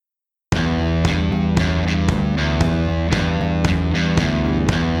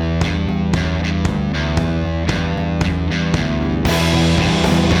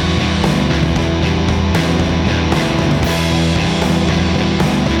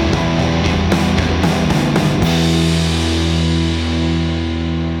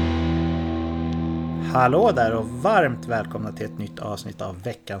Hallå där och varmt välkomna till ett nytt avsnitt av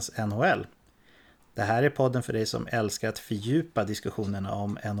veckans NHL. Det här är podden för dig som älskar att fördjupa diskussionerna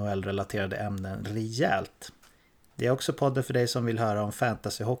om NHL-relaterade ämnen rejält. Det är också podden för dig som vill höra om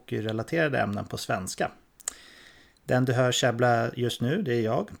fantasy-hockey-relaterade ämnen på svenska. Den du hör käbbla just nu, det är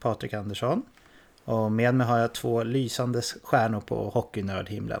jag, Patrik Andersson. Och med mig har jag två lysande stjärnor på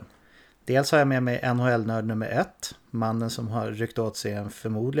hockeynördhimlen. Dels har jag med mig NHL-nörd nummer 1, mannen som har ryckt åt sig en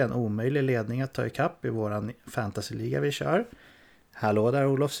förmodligen omöjlig ledning att ta ikapp i våran fantasyliga vi kör. Hallå där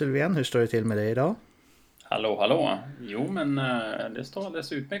Olof Sylvén, hur står det till med dig idag? Hallå. Jo, men det står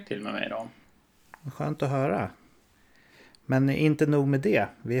alldeles utmärkt till med mig idag. Skönt att höra. Men inte nog med det,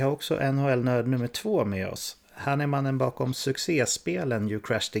 vi har också NHL-nörd nummer 2 med oss. Han är mannen bakom succéspelen You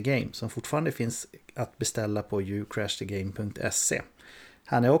Crash the Game som fortfarande finns att beställa på youcrashthegame.se.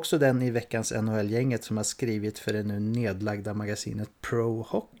 Han är också den i veckans NHL-gänget som har skrivit för det nu nedlagda magasinet Pro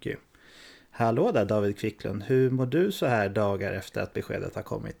Hockey. Hallå där David Quicklund, hur mår du så här dagar efter att beskedet har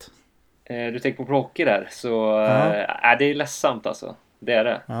kommit? Du tänker på Pro Hockey där, så det är ledsamt alltså. Det är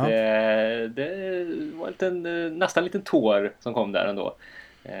det. Ja. Det var nästan en liten tår som kom där ändå.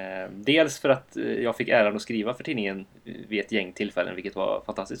 Dels för att jag fick äran att skriva för tidningen vid ett gäng tillfällen, vilket var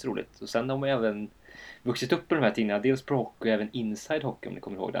fantastiskt roligt. Och sen har man även vuxit upp på de här tidningarna, dels Pro Hockey och även Inside Hockey om ni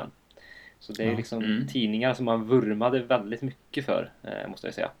kommer ihåg den. Så det är liksom tidningar som man vurmade väldigt mycket för, måste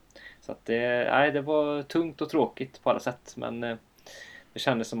jag säga. Så att det var tungt och tråkigt på alla sätt, men det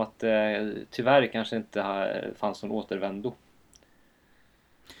kändes som att tyvärr kanske inte fanns någon återvändo.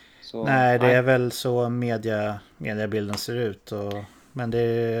 Så, nej, det är väl så mediebilden ser ut. Men det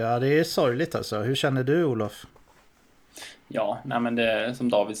är sorgligt alltså. Hur känner du, Olof? Ja, men det, som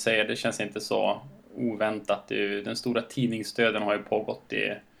David säger, det känns inte så oväntat. Den stora tidningsstöden har ju pågått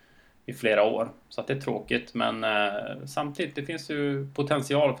i flera år. Så att det är tråkigt, men samtidigt det finns ju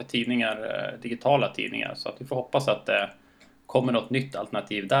potential för tidningar, digitala tidningar. Så att vi får hoppas att det kommer något nytt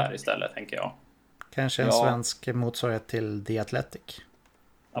alternativ där istället, tänker jag. Kanske en svensk motsvarighet till The Athletic.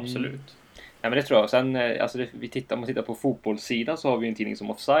 Absolut. Ja, men det tror jag. Sen, om man tittar på fotbollssidan så har vi en tidning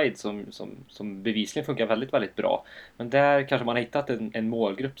som Offside som bevisligen funkar väldigt, väldigt bra. Men där kanske man har hittat en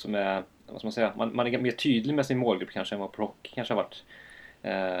målgrupp som är, vad ska man säga, man är mer tydlig med sin målgrupp kanske än vad Pro Hockey kanske har varit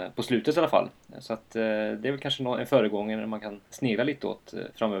på slutet i alla fall. Så att det är väl kanske en föregångare man kan snegla lite åt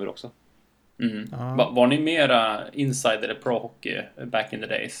framöver också. Var ni mera insider i Pro Hockey back in the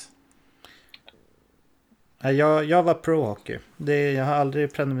days? Jag var Pro Hockey. Jag har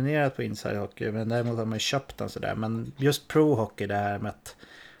aldrig prenumererat på Inside Hockey, men däremot har man köpt den sådär. Men just Pro Hockey, det här med att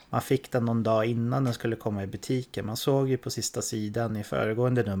man fick den någon dag innan den skulle komma i butiken. Man såg ju på sista sidan i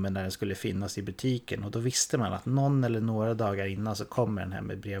föregående nummer när den skulle finnas i butiken. Och då visste man att någon eller några dagar innan så kommer den här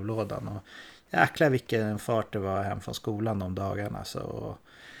med brevlådan. Och jäklar vilken fart det var hem från skolan de dagarna. Så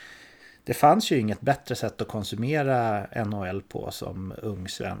det fanns ju inget bättre sätt att konsumera NHL på som ung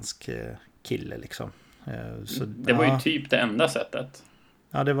svensk kille liksom. Så, det var ju typ det enda sättet.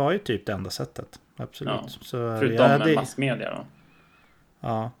 Ja, det var ju typ det enda sättet. Absolut. Ja, så, förutom massmedia då.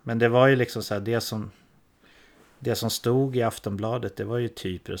 Ja, men det var ju liksom så här, det som stod i Aftonbladet, det var ju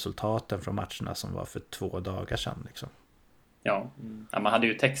typ resultaten från matcherna som var för 2 dagar sedan liksom. Ja, man hade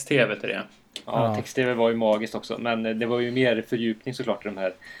ju text-tv till det. Ja, text-tv var ju magiskt också. Men det var ju mer fördjupning såklart i de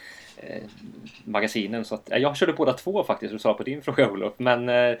här magasinen. Så att, jag körde båda två faktiskt, du sa på din fråga, Olof. Men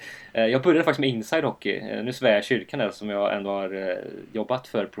jag började faktiskt med Inside Hockey. Nu svär jag kyrkan där som jag ändå har jobbat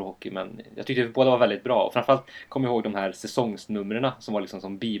för Pro Hockey. Men jag tyckte båda var väldigt bra. Och framförallt kommer jag ihåg de här säsongsnumren som var liksom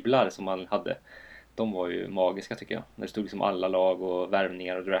som biblar som man hade. De var ju magiska tycker jag. När det stod liksom alla lag och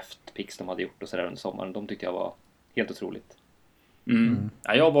värvningar och draft picks de hade gjort och sådär under sommaren. De tyckte jag var helt otroligt.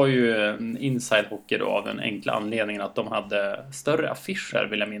 Ja, jag var ju Inside Hockey då av den enkla anledningen att de hade större affischer,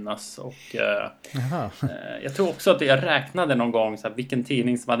 vill jag minnas. Och jag tror också att jag räknade någon gång så här, vilken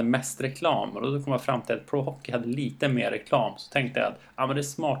tidning som hade mest reklam. Och då kom jag fram till att Pro Hockey hade lite mer reklam. Så tänkte jag att men det är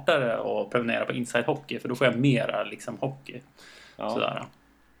smartare att prenumerera på Inside Hockey, för då får jag mera liksom hockey. Sådär.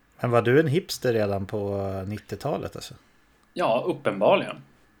 Men var du en hipster redan på 90-talet alltså? Ja, uppenbarligen.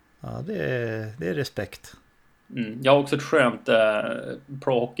 Ja, det är respekt. Jag har också ett skönt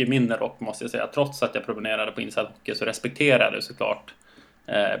Pro Hockey-minne dock, måste jag säga. Trots att jag prenumererade på Inside Hockey så respekterade jag såklart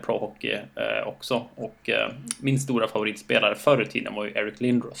Pro Hockey också. Och min stora favoritspelare förr i tiden var ju Eric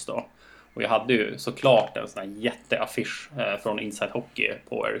Lindros då. Och jag hade ju såklart en sån här jätteaffisch från Inside Hockey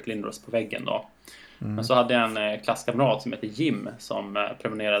på Eric Lindros på väggen då. Men så hade jag en klasskamrat som heter Jim som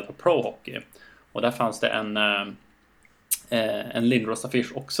prenumererade på Pro Hockey. Och där fanns det en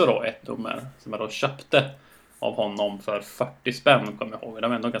Lindros-affisch också då, ett nummer som jag då köpte av honom för 40 spänn, kommer jag ihåg. Det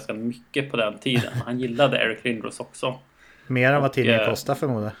var ändå ganska mycket på den tiden. Han gillade Eric Lindros också. Mer än vad tidningen kostar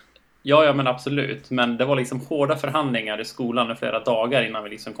förmodligen. Ja, men absolut. Men det var liksom hårda förhandlingar i skolan i flera dagar innan vi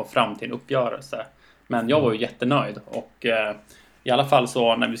liksom kom fram till en uppgörelse. Men jag var ju jättenöjd. Och i alla fall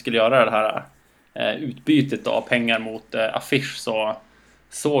så när vi skulle göra det här utbytet av pengar mot affisch så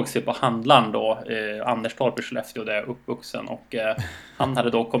sågs vi på handlaren då, Anders Torp i Skellefteå där jag är uppvuxen. Och han hade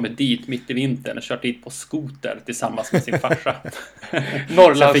då kommit dit mitt i vintern och kört dit på skoter tillsammans med sin farsa.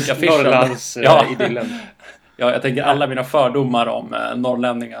 Norrlands idyllen. Ja, jag tänker alla mina fördomar om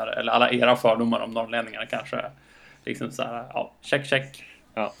norrlänningar, eller alla era fördomar om norrlänningar kanske. Liksom så här, ja, check.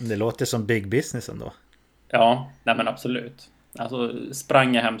 Ja. Det låter som big business ändå. Ja, nej men absolut. Alltså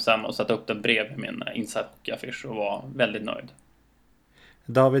sprang jag hem sen och satte upp den bredvid min Inside Hockey-affisch och var väldigt nöjd.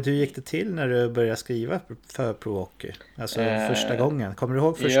 David, hur gick det till när du började skriva för Pro Hockey? Alltså första gången. Kommer du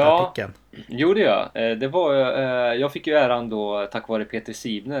ihåg första artikeln? Jo, det gör jag. Det var, jag fick ju äran då tack vare Peter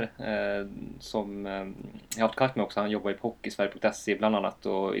Sivner som jag har haft kontakt med också. Han jobbar ju på hockeysverige.se bland annat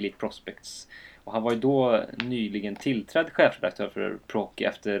och Elite Prospects. Och han var ju då nyligen tillträdd chefredaktör för Pro Hockey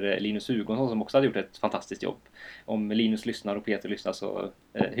efter Linus Hugosson som också hade gjort ett fantastiskt jobb. Om Linus lyssnar och Peter lyssnar så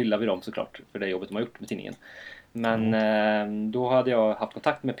hyllar vi dem såklart för det jobbet de har gjort med tidningen. Men då hade jag haft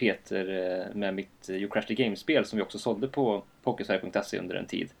kontakt med Peter med mitt You Crash the Game-spel som vi också sålde på hockeysverige.se under en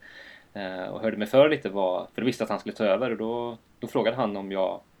tid. Och hörde mig för lite för det visste att han skulle ta över och då frågade han om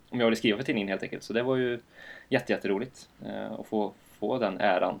jag ville skriva för tidningen helt enkelt. Så det var ju jätteroligt att få den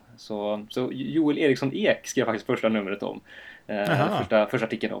äran. Så Joel Eriksson Ek skrev faktiskt första numret om. Första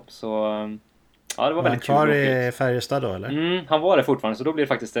artikeln om. Så ja, det var väldigt kul. Han var i Färjestad då eller? Han var det fortfarande så då blev det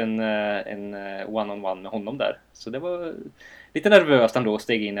faktiskt en one-on-one med honom där. Så det var lite nervöst ändå att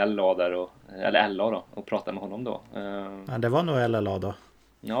stega in LA där LA då och prata med honom då. Ja, det var nog LA då.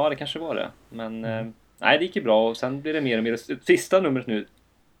 Ja, det kanske var det. Men nej, det gick ju bra och sen blev det mer och mer. Sista numret nu,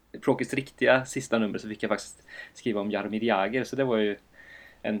 Prokis riktiga sista nummer, så fick jag faktiskt skriva om Jaromir Jagr. Så det var ju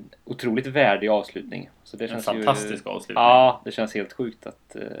en otroligt värdig avslutning. Så det känns en fantastisk avslutning. Ja, det känns helt sjukt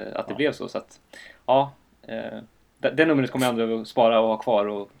att det blev så. Så att, ja, det numret kommer jag ändå spara och ha kvar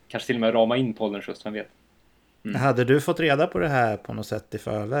och kanske till och med rama in Pollens röst, vem vet. Hade du fått reda på det här på något sätt i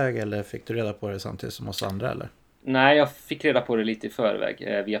förväg eller fick du reda på det samtidigt som oss andra eller? Nej, jag fick reda på det lite i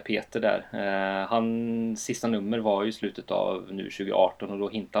förväg via Peter där. Hans sista nummer var ju i slutet av nu 2018 och då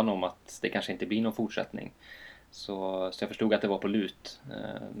hintade han om att det kanske inte blir någon fortsättning. Så jag förstod att det var på lut.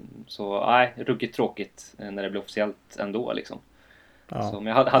 Så nej, ruggigt tråkigt när det blev officiellt ändå liksom. Ja. Så,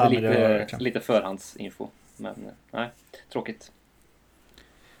 men jag hade lite förhandsinfo. Men nej, tråkigt.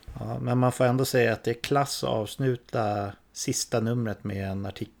 Ja, men man får ändå säga att det är klass att avsluta sista numret med en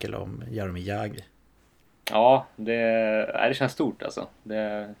artikel om Jaromir Jagr. Ja, det känns stort alltså.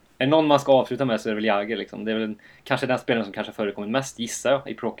 Är det någon man ska avsluta med så är det väl Jagr liksom. Det är väl kanske den spelaren som kanske förekommit mest, gissar jag,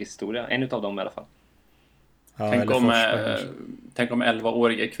 i Prokis historia. En utav dem i alla fall. Ja, tänk om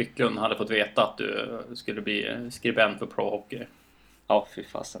 11-årige Kvicklund hade fått veta att du skulle bli skribent för Pro Hockey. Ja, fy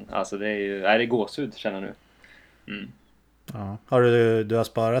fasen. Alltså det är ju gåshud känner jag nu. Ja. Har du har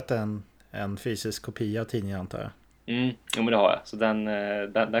sparat en fysisk kopia av tidningen antar jag? Jo, men det har jag. Så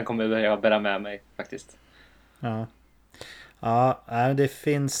den kommer jag bära med mig faktiskt. Ja, det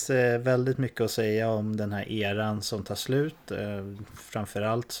finns väldigt mycket att säga om den här eran som tar slut.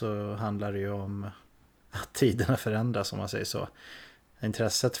 Framförallt så handlar det ju om att tiderna förändras om man säger så.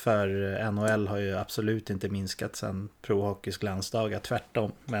 Intresset för NHL har ju absolut inte minskat sedan Pro Hockeys glansdagar,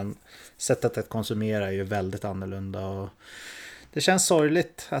 tvärtom. Men sättet att konsumera är ju väldigt annorlunda och det känns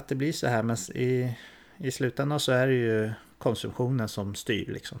sorgligt att det blir så här, men i slutändan så är det ju konsumtionen som styr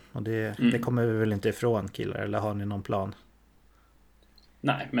liksom. Och det kommer vi väl inte ifrån, killar, eller har ni någon plan?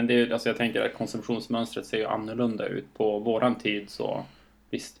 Nej, men det är, alltså jag tänker att konsumtionsmönstret ser ju annorlunda ut. På våran tid så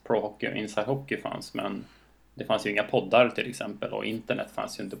visst, Pro Hockey och Inside Hockey fanns, men det fanns ju inga poddar till exempel och internet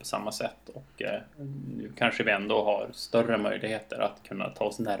fanns ju inte på samma sätt. Och nu kanske vi ändå har större möjligheter att kunna ta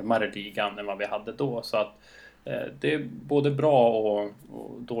oss närmare ligan än vad vi hade då. Så att det är både bra och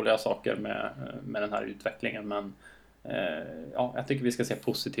dåliga saker med den här utvecklingen. Men ja, jag tycker vi ska se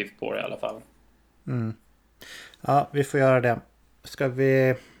positivt på det i alla fall. Ja, vi får göra det.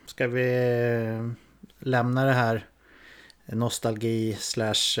 Ska vi lämna det här nostalgi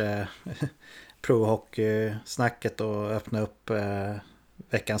 / Pro Hockey-snacket och öppna upp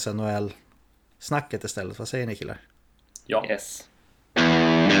veckans NHL-snacket istället? Vad säger ni, killar? Ja. Yes.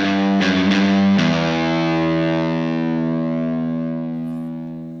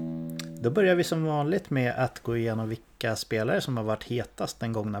 Då börjar vi som vanligt med att gå igenom vilka spelare som har varit hetast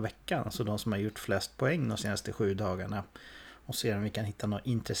den gångna veckan. Alltså de som har gjort flest poäng de senaste 7 dagarna. Och se om vi kan hitta någon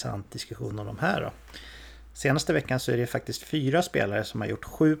intressant diskussion om de här då. Senaste veckan så är det faktiskt 4 spelare som har gjort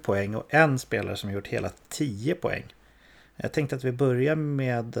 7 poäng och en spelare som har gjort hela 10 poäng. Jag tänkte att vi börjar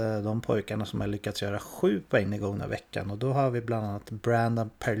med de pojkarna som har lyckats göra 7 poäng den gångna veckan. Och då har vi bland annat Brandon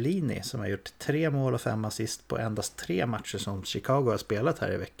Perlini som har gjort 3 mål och 5 assist på endast 3 matcher som Chicago har spelat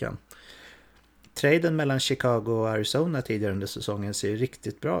här i veckan. Traden mellan Chicago och Arizona tidigare under säsongen ser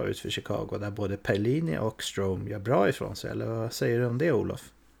riktigt bra ut för Chicago, där både Perlini och Strome gör bra ifrån sig. Eller vad säger du om det,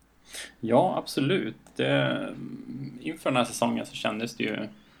 Olof? Ja, absolut. Inför den här säsongen så kändes det ju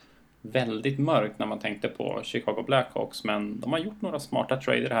väldigt mörkt när man tänkte på Chicago Blackhawks, men de har gjort några smarta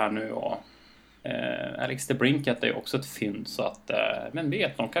trader här nu och Alex DeBrincat är ju också ett fynd, så att men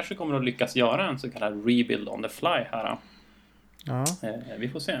vet, de kanske kommer att lyckas göra en så kallad rebuild on the fly här. Ja. Vi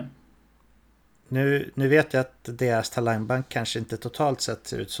får se. Nu vet jag att deras talangbank kanske inte totalt sett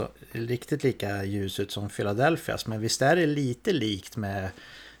ser ut så riktigt lika ljus ut som Philadelphias, men visst är det lite likt med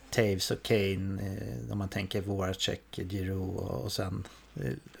Taves och Kane om man tänker Voracek, Giroux och sen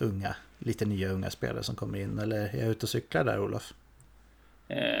lite nya unga spelare som kommer in. Eller är jag ute och cyklar där, Olof?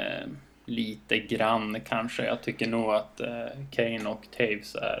 Lite grann kanske. Jag tycker nog att Kane och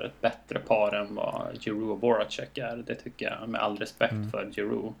Taves är ett bättre par än vad Giroux och Voracek är. Det tycker jag, med all respekt för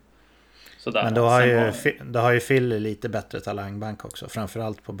Giroux. Sådär. Men då har ju Phil lite bättre talangbank också,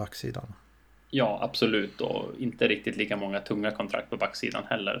 framförallt på backsidan. Ja, absolut, och inte riktigt lika många tunga kontrakt på backsidan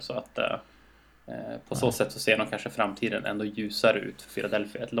heller, så att på så sätt så ser de kanske framtiden ändå ljusare ut för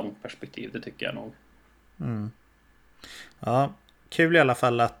Philadelphia, ett långt perspektiv, det tycker jag nog. Ja, kul i alla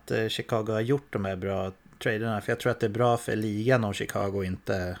fall att Chicago har gjort de här bra traderna, för jag tror att det är bra för ligan om Chicago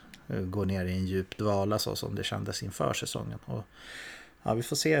inte går ner i en djup dvala så som det kändes inför säsongen. Och ja, vi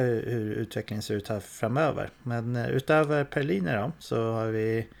får se hur utvecklingen ser ut här framöver. Men utöver Perlini då, så har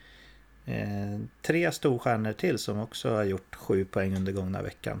vi 3 storstjärnor till som också har gjort 7 poäng under gångna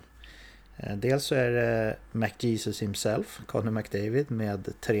veckan. Dels så är det McJesus himself, Connor McDavid,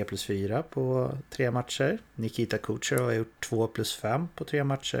 med 3+4 på 3 matcher. Nikita Kucherov har gjort 2+5 på 3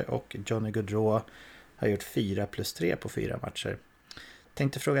 matcher och Johnny Gaudreau har gjort 4+3 på 4 matcher.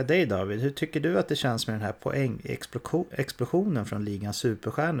 Tänkte fråga dig, David, hur tycker du att det känns med den här poängexplosionen från ligans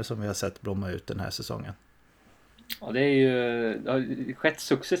superstjärnor som vi har sett blomma ut den här säsongen? Ja, det har skett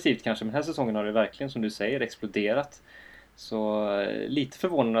successivt kanske, men den här säsongen har det verkligen, som du säger, exploderat. Så lite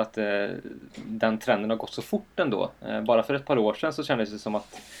förvånande att den trenden har gått så fort ändå. Bara för ett par år sedan så kändes det som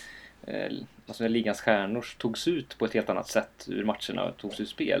att alltså ligans stjärnor togs ut på ett helt annat sätt ur matcherna och togs ur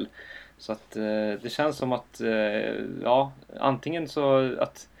spel. Så att det känns som att antingen så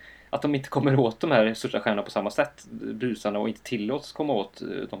att de inte kommer åt de här största stjärnorna på samma sätt, busarna, och inte tillåts komma åt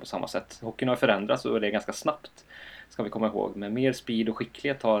dem på samma sätt. Hockeyn har förändrats och det är ganska snabbt, ska vi komma ihåg. Men mer speed och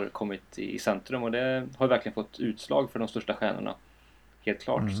skicklighet har kommit i centrum, och det har verkligen fått utslag för de största stjärnorna. Helt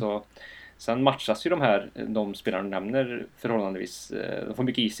klart. Så sen matchas ju de spelarna nämner förhållandevis. De får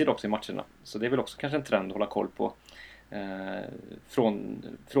mycket istid också i matcherna. Så det är väl också kanske en trend att hålla koll på.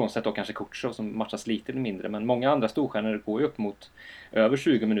 Frånsett då kanske Kucherov som matchas lite mindre, men många andra storstjärnor går ju upp mot över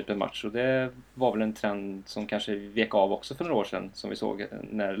 20 minuter per match, och det var väl en trend som kanske vek av också för några år sedan, som vi såg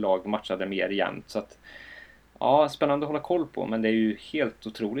när lag matchade mer jämnt. Så att ja, spännande att hålla koll på, men det är ju helt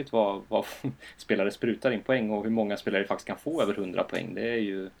otroligt vad spelare sprutar in poäng och hur många spelare faktiskt kan få över 100 poäng. Det är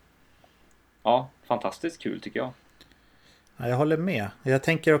ju fantastiskt kul, tycker jag. Ja, jag håller med. Jag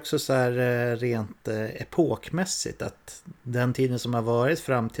tänker också så här rent epokmässigt att den tiden som har varit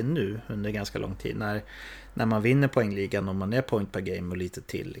fram till nu under ganska lång tid, när man vinner poängligan och man är point per game och lite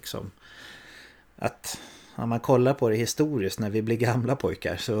till liksom, att om man kollar på det historiskt när vi blir gamla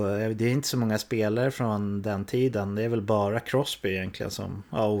pojkar, så det är inte så många spelare från den tiden. Det är väl bara Crosby egentligen som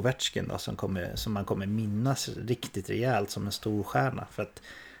Ovechkin då, som man kommer minnas riktigt rejält som en stor stjärna, för att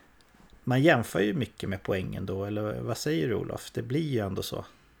man jämför ju mycket med poängen då, eller vad säger du, Olof? Det blir ju ändå så.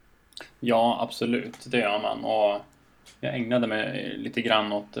 Ja, absolut, det gör man. Och jag ägnade mig lite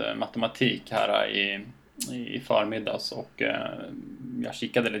grann åt matematik här i förmiddags, och jag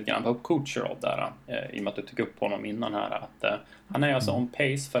kikade lite grann på Kucherov där, i och med att du tog upp honom innan här, att han är alltså on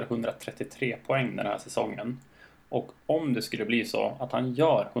pace för 133 poäng den här säsongen. Och om det skulle bli så att han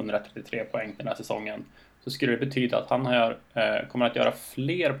gör 133 poäng den här säsongen, så skulle det betyda att han kommer att göra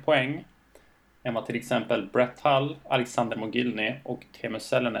fler poäng än vad till exempel Brett Hull, Alexander Mogilny och Teemu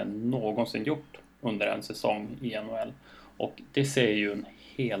Selänne någonsin gjort under en säsong i NHL. Och det säger ju en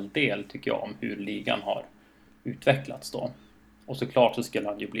hel del, tycker jag, om hur ligan har utvecklats då. Och såklart så skulle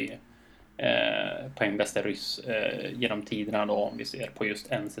han ju bli poängbästa ryss genom tiderna då, om vi ser på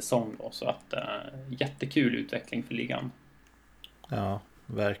just en säsong då. Så att jättekul utveckling för ligan. Ja,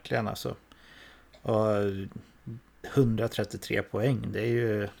 verkligen alltså. Och 133 poäng, det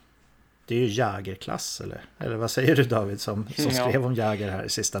är det är ju Jägerklass, eller vad säger du David som skrev om Jäger här i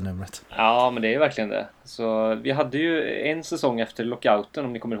sista numret? Ja, men det är verkligen det. Så vi hade ju en säsong efter lockouten,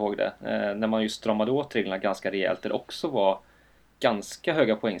 om ni kommer ihåg det, när man just stramade åt reglerna ganska rejält, där det också var ganska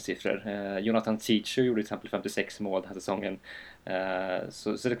höga poängsiffror. Jonathan Teacher gjorde till exempel 56 mål den här säsongen.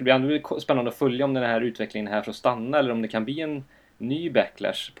 Så det blir ändå spännande att följa om den här utvecklingen här för att stanna, eller om det kan bli en ny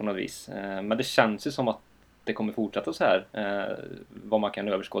backlash på något vis. Men det känns ju som att det kommer fortsätta så här, vad man kan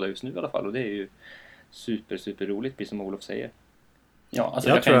överskåda just nu i alla fall, och det är ju super roligt, precis som Olof säger. Ja, alltså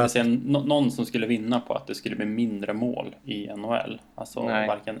jag kan inte se någon som skulle vinna på att det skulle bli mindre mål i NHL. Alltså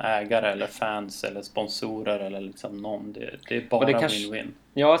varken ägare eller fans eller sponsorer eller liksom någon. Det är bara win-win.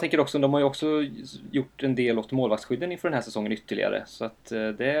 Ja, jag tänker också, de har ju också gjort en del åt målvaktsskydden inför den här säsongen ytterligare. Så att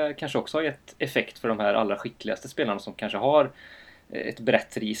det kanske också har gett effekt för de här allra skickligaste spelarna som kanske har ett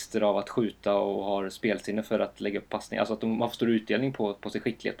brett register av att skjuta och har spelsinne för att lägga upp passningar. Alltså att man får stor utdelning på sin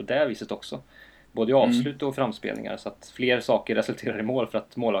skicklighet på det viset också. Både i avslut och framspelningar, så att fler saker resulterar i mål för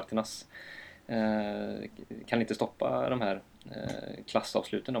att målvakternas kan inte stoppa de här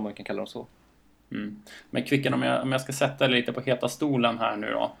klassavsluten, om man kan kalla dem så. Men Kvicken, om jag ska sätta lite på heta stolen här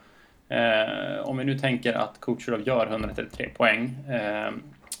nu då. Om vi nu tänker att Kucherov gör 133 poäng,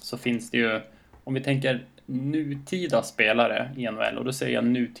 så finns det ju, om vi tänker nutida spelare i NHL, och då säger jag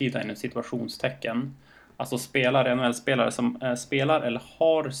nutida inom situationstecken, alltså NHL-spelare som spelar eller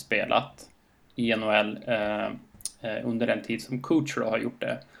har spelat i NHL under den tid som Kucherov har gjort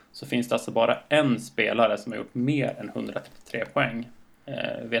det, så finns det alltså bara en spelare som har gjort mer än 133 poäng.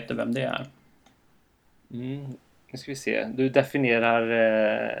 Vet du vem det är? Nu ska vi se. Du definierar...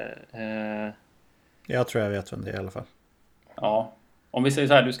 Jag tror jag vet vem det är i alla fall. Ja. Om vi säger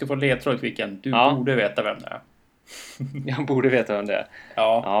så här, du ska få ledtråd, vilken. Du borde veta vem det är. Jag borde veta vem det är.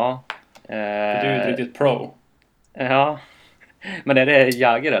 Ja. Du är ju riktigt pro. Ja. Men är det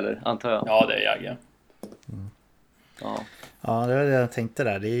Jäger eller, antar jag? Ja, det är Jäger. Ja, det var det jag tänkte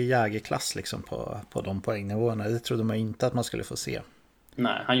där. Det är Jägerklass liksom på de poängnivåerna. Det trodde man inte att man skulle få se.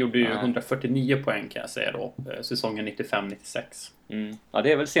 Nej, han gjorde ju 149 poäng kan jag säga då. Säsongen 95-96. Ja,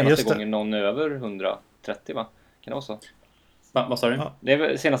 det är väl senaste gången någon över 130, va? Kan det vara så? Vad sa du? Ja. Det är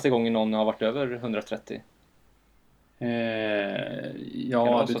väl senaste gången någon har varit över 130.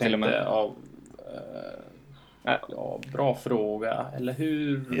 Ja, du tänkte av... Ja, bra fråga. Eller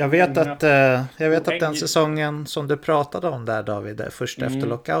hur? Jag vet att den säsongen som du pratade om där, David, först efter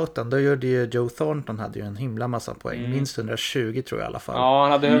lockouten, då gjorde ju Joe Thornton hade ju en himla massa poäng. Minst 120 tror jag i alla fall. Ja,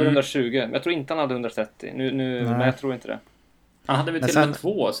 han hade över 120. Jag tror inte han hade 130. Men jag tror inte det. Han hade väl till och med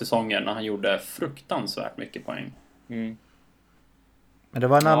 2 säsonger när han gjorde fruktansvärt mycket poäng. Men det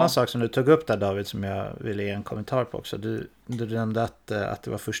var en annan sak som du tog upp där, David, som jag ville ge en kommentar på också. Du nämnde att det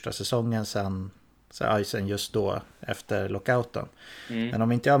var första säsongen sen just då efter lockouten. Men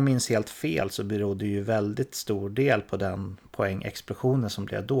om inte jag minns helt fel så berodde ju väldigt stor del på den poängexplosionen som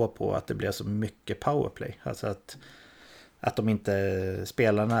blev då på att det blev så mycket powerplay. Alltså att de inte,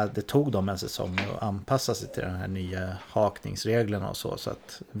 spelarna, det tog dem en säsong att anpassa sig till den här nya hakningsreglerna och så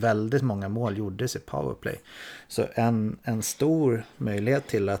att väldigt många mål gjordes i powerplay. Så en stor möjlighet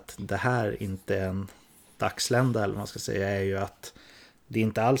till att det här inte är en dagslända, eller vad man ska säga, är ju att det är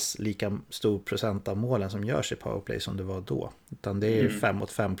inte alls lika stor procent av målen som görs i powerplay som det var då. Utan det är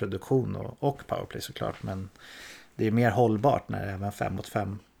 5-mot-5 produktion och powerplay såklart. Men det är mer hållbart när även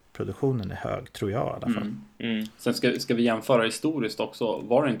 5-mot-5 produktionen är hög, tror jag i alla fall. Sen ska vi jämföra historiskt också.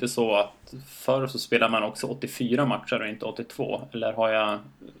 Var det inte så att förr så spelade man också 84 matcher och inte 82? Eller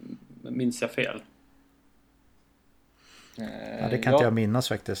minns jag fel? Ja, det kan inte jag minnas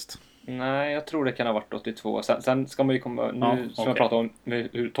faktiskt. Nej, jag tror det kan ha varit 82. Sen ska man ju komma... Nu som jag pratar om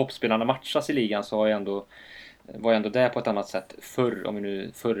hur toppspelarna matchas i ligan, så var ändå det på ett annat sätt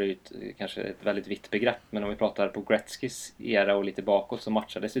förr. Förr är ju kanske ett väldigt vitt begrepp, men om vi pratar på Gretzkys era och lite bakåt, så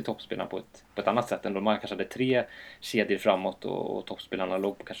matchades ju toppspelarna på ett annat sätt ändå. Man kanske hade 3 kedjor framåt och toppspelarna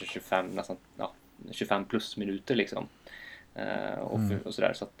låg på kanske 25 plus minuter liksom. Och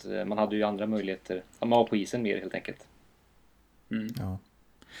sådär, så att man hade ju andra möjligheter. Man var på isen mer helt enkelt.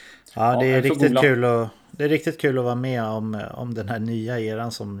 Ja, det är riktigt kul att vara med om den här nya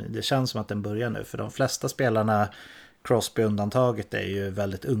eran som det känns som att den börjar nu. För de flesta spelarna, Crosby undantaget, är ju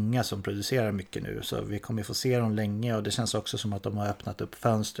väldigt unga som producerar mycket nu. Så vi kommer få se dem länge, och det känns också som att de har öppnat upp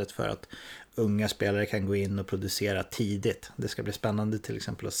fönstret för att unga spelare kan gå in och producera tidigt. Det ska bli spännande till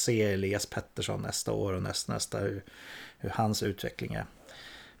exempel att se Elias Pettersson nästa år och nästa hur hans utveckling är.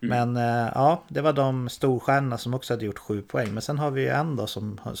 Men det var de storstjärnorna som också hade gjort 7 poäng. Men sen har vi en då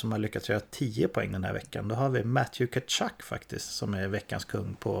som har lyckats göra 10 poäng den här veckan. Då har vi Matthew Tkachuk faktiskt, som är veckans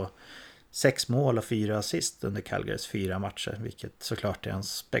kung på 6 mål och 4 assist under Calgarys 4 matcher, vilket såklart är en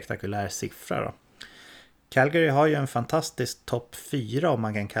spektakulär siffra då. Calgary har ju en fantastisk topp 4 om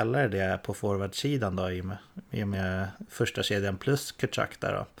man kan kalla det på forwardsidan då, i och med första kedjan plus Tkachuk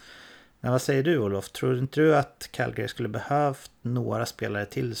där då. Men vad säger du, Olof? Tror inte du att Calgary skulle behövt några spelare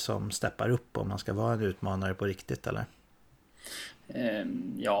till som steppar upp om man ska vara en utmanare på riktigt, eller?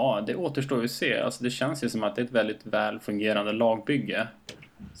 Ja, det återstår ju att se. Alltså, det känns ju som att det är ett väldigt väl fungerande lagbygge.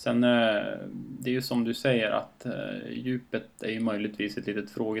 Sen, det är ju som du säger att djupet är ju möjligtvis ett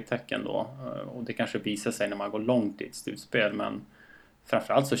litet frågetecken då. Och det kanske visar sig när man går långt i ett slutspel. Men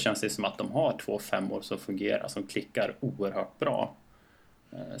framförallt så känns det som att de har 2 5-år som fungerar, som klickar oerhört bra.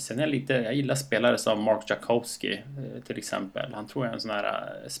 Sen är jag gillar spelare som Mark Jakowski till exempel. Han tror jag är en sån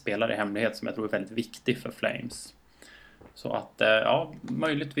här spelare i hemlighet som jag tror är väldigt viktig för Flames. Så att, ja,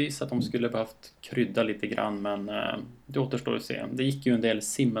 möjligtvis att de skulle behövt krydda lite grann, men det återstår att se. Det gick ju en del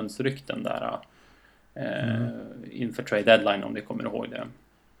Simmons-rykten där inför trade deadline, om ni kommer ihåg det.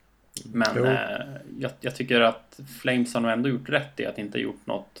 Men jag tycker att Flames har nog ändå gjort rätt i att inte gjort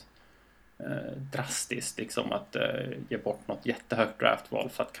något drastiskt, liksom att ge bort något jättehögt draftval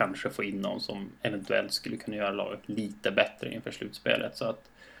för att kanske få in någon som eventuellt skulle kunna göra laget lite bättre inför slutspelet. Så att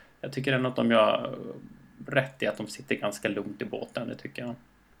jag tycker ändå att de gör rätt i att de sitter ganska lugnt i båten, det tycker jag.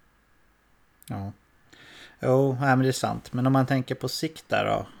 Ja. Jo, men det är sant. Men om man tänker på sikt där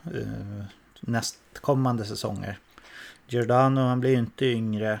då, nästkommande säsonger. Giordano, han blir ju inte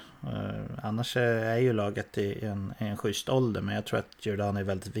yngre. Annars är ju laget i en schysst ålder, men jag tror att Giordano är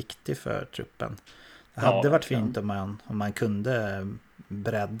väldigt viktig för truppen. Det hade varit fint om man kunde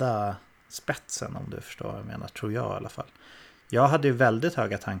bredda spetsen, om du förstår vad jag menar, tror jag i alla fall. Jag hade ju väldigt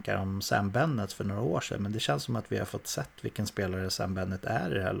höga tankar om Sam Bennett för några år sedan, men det känns som att vi har fått sett vilken spelare Sam Bennett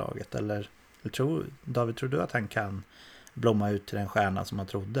är i det här laget. Eller David, tror du att han kan blomma ut till den stjärna som man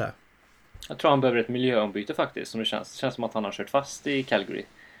trodde? Jag tror han behöver ett miljöombyte faktiskt, som det känns som att han har kört fast i Calgary.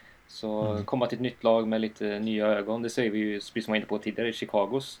 Så komma till ett nytt lag med lite nya ögon, det säger vi ju, precis som jag var inne på tidigare,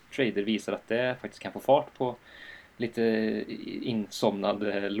 Chicagos trader visar att det faktiskt kan få fart på lite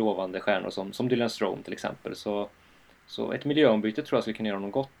insomnade, lovande stjärnor som Dylan Strome till exempel. Så ett miljöombyte tror jag skulle kunna göra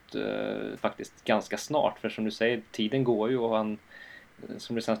något gott faktiskt ganska snart. För som du säger, tiden går ju och han,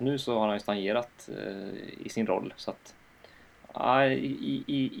 som det känns nu, så har han ju stagnerat i sin roll. Så att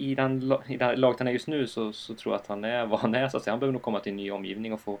i den laget han är just nu så tror jag att han är vad han är. Så att säga. Han behöver nog komma till en ny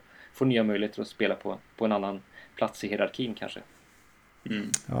omgivning och få nya möjligheter att spela på en annan plats i hierarkin kanske.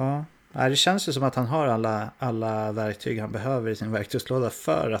 Ja, det känns ju som att han har alla verktyg han behöver i sin verktygslåda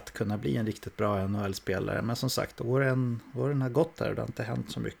för att kunna bli en riktigt bra NHL-spelare. Men som sagt, åren har gått där och det har inte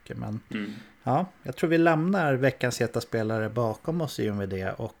hänt så mycket. Men ja, jag tror vi lämnar veckans heta spelare bakom oss i och med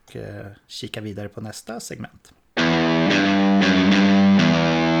det och kikar vidare på nästa segment.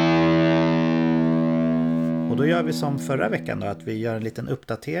 Och då gör vi som förra veckan då, att vi gör en liten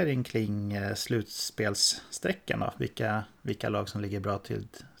uppdatering kring slutspelssträckan då, vilka lag som ligger bra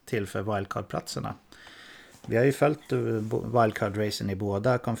till för wildcard-platserna. Vi har ju följt wildcard-racen i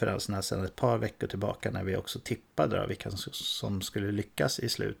båda konferenserna sedan ett par veckor tillbaka, när vi också tippade då vilka som skulle lyckas i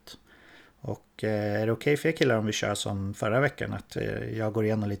slut. Och är det okej för er killar om vi kör som förra veckan, att jag går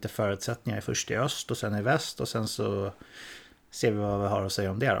igenom lite förutsättningar först i öst och sen i väst, och sen så ser vi vad vi har att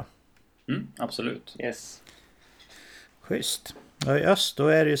säga om det då? Absolut. Yes. Schysst. Och i öst då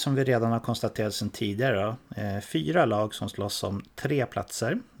är det ju, som vi redan har konstaterat sedan tidigare då, 4 lag som slåss om 3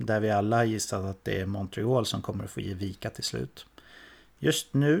 platser, där vi alla har gissat att det är Montreal som kommer att få ge vika till slut.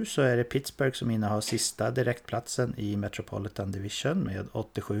 Just nu så är det Pittsburgh som innehar sista direktplatsen i Metropolitan Division med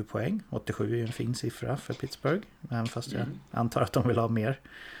 87 poäng. 87 är ju en fin siffra för Pittsburgh, även fast jag antar att de vill ha mer.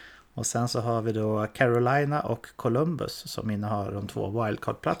 Och sen så har vi då Carolina och Columbus som innehar de 2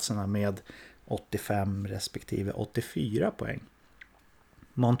 wildcard-platserna med 85 respektive 84 poäng.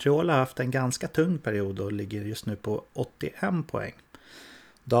 Montreal har haft en ganska tung period och ligger just nu på 81 poäng.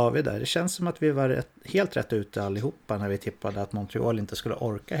 David, det känns som att vi var helt rätt ute allihopa när vi tippade att Montreal inte skulle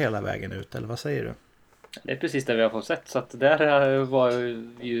orka hela vägen ut, eller vad säger du? Det är precis det vi har fått sett, så att där var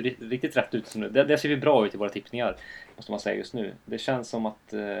vi ju riktigt rätt ute nu. Där ser vi bra ut i våra tippningar, måste man säga just nu. Det känns som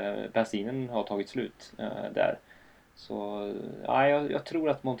att bensinen har tagit slut där. Så ja, jag tror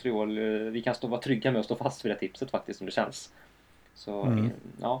att Montreal, vi kan vara trygga med att stå fast vid det tipset faktiskt, som det känns. Så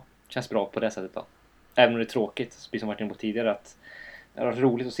ja, känns bra på det sättet då. Även om det är tråkigt, som vi varit inne på tidigare, att det har varit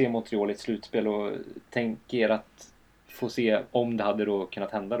roligt att se Montreal i ett slutspel, och tänker att få se om det hade då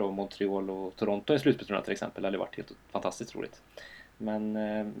kunnat hända då Montreal och Toronto i slutspelsrundan till exempel. Det hade varit helt fantastiskt roligt. Men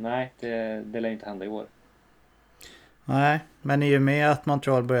nej, det lär inte hända i år. Nej, men i och med att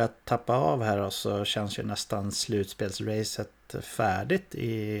Montreal börjar tappa av här så känns ju nästan slutspelsracet slutspelsplanet färdigt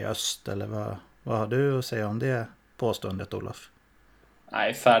i öst? Eller vad har du att säga om det påståendet, Olof?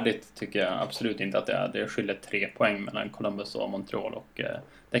 Nej, färdigt tycker jag absolut inte att det är. Det skiljer 3 poäng mellan Columbus och Montreal och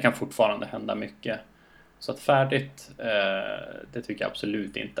det kan fortfarande hända mycket. Så att färdigt, det tycker jag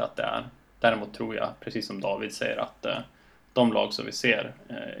absolut inte att det är. Däremot tror jag, precis som David säger, att de lag som vi ser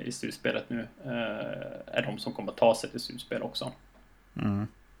i slutspelet nu är de som kommer att ta sig till slutspel också. Mm.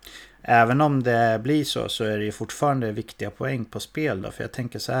 Även om det blir så är det ju fortfarande viktiga poäng på spel då. För jag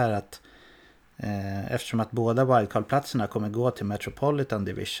tänker så här att eftersom att båda wildcard-platserna kommer gå till Metropolitan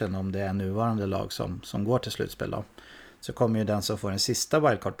Division om det är nuvarande lag som går till slutspel då, så kommer ju den som får den sista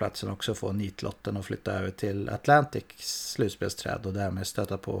wildcard-platsen också få nitlotten och flytta över till Atlantics slutspelsträd och därmed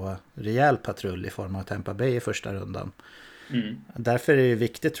stöta på rejäl patrull i form av Tampa Bay i första rundan. Därför är det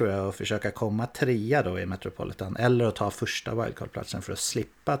viktigt, tror jag, att försöka komma 3 då i Metropolitan eller att ta första wildcard-platsen för att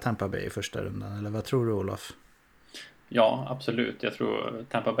slippa Tampa Bay i första rundan. Eller vad tror du, Olof? Ja, absolut. Jag tror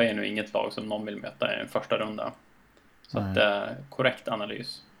Tampa Bay är nu inget lag som någon vill möta i en första runda. Så att korrekt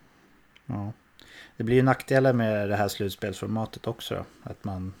analys. Ja. Det blir ju nackdelar med det här slutspelsformatet också då. Att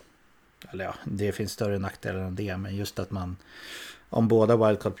man, eller ja, det finns större nackdelar än det, men just att man, om båda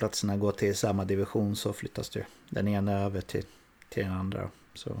wildcard-platserna går till samma division så flyttas det den ena över till den andra.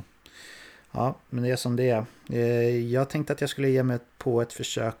 Så ja, men det är som det är. Jag tänkte att jag skulle ge mig på ett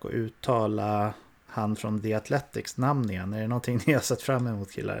försök att uttala han från The Athletics namn igen. Är det någonting ni har sett fram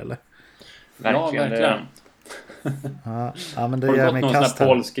emot, killar, eller? Ja, verkligen. Ja, men då har du gör gått mig någon sån kast här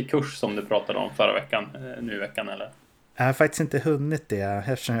här. polsk kurs som du pratade om förra veckan, nu i veckan, eller? Jag har faktiskt inte hunnit det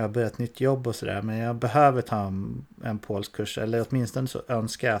eftersom jag har börjat nytt jobb och sådär. Men jag behöver ta en polsk kurs. Eller åtminstone så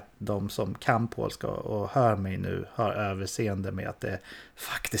önskar jag att de som kan polska och hör mig nu har överseende med att det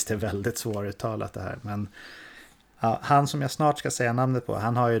faktiskt är väldigt svåruttalat det här. Men ja, han som jag snart ska säga namnet på,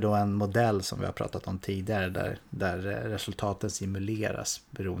 han har ju då en modell som vi har pratat om tidigare där resultaten simuleras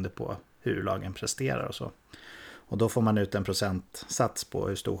beroende på hur lagen presterar och så. Och då får man ut en procentsats på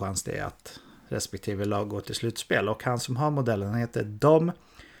hur stor chans det är att respektive lag går till slutspel. Och han som har modellen heter Dom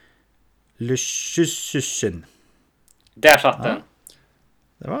Luciusin. Där satt den.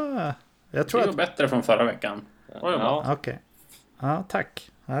 Det var... Jag tror det var bättre från förra veckan. Okej. Ja,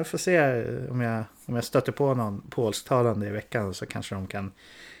 tack. Jag får se om jag stöter på någon polsktalande i veckan så kanske de kan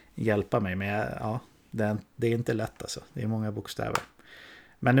hjälpa mig. Men ja, det är inte lätt alltså. Det är många bokstäver.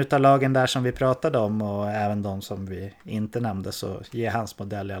 Men utav lagen där som vi pratade om och även de som vi inte nämnde så ger hans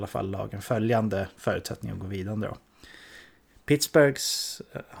modell i alla fall lagen följande förutsättning att gå vidare då. Pittsburghs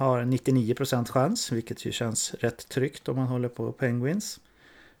har 99% chans, vilket ju känns rätt tryggt om man håller på Penguins.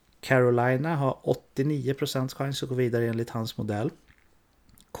 Carolina har 89% chans att gå vidare enligt hans modell.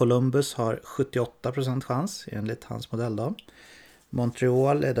 Columbus har 78% chans enligt hans modell då.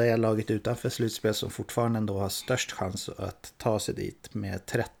 Montreal är det laget utanför slutspel som fortfarande ändå har störst chans att ta sig dit med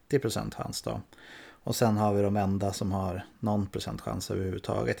 30% chans då. Och sen har vi de enda som har någon procent chans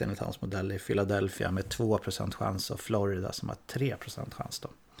överhuvudtaget enligt hans modell i Philadelphia med 2% chans och Florida som har 3% chans då.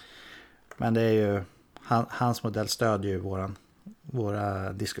 Men det är ju hans modell stödjer ju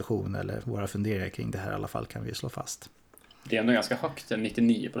våra diskussioner eller våra funderingar kring det här i alla fall, kan vi slå fast. Det är ändå ganska högt,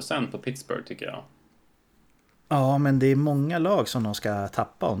 99% på Pittsburgh tycker jag. Ja, men det är många lag som de ska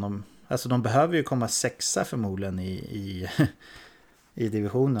tappa om de... Alltså de behöver ju komma 6 förmodligen i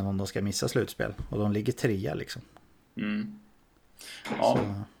divisionen om de ska missa slutspel. Och de ligger 3 liksom. Ja.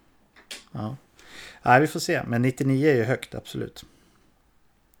 Så, ja. Nej, vi får se. Men 99 är ju högt, absolut.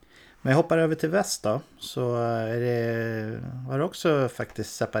 Men jag hoppar över till väst då. Så har det också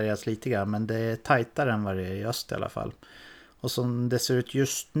faktiskt separerats lite grann. Men det är tajtare än vad det är i öst i alla fall. Och som det ser ut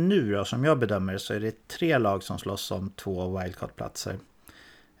just nu då, som jag bedömer så är det 3 lag som slåss om 2 wildcard-platser.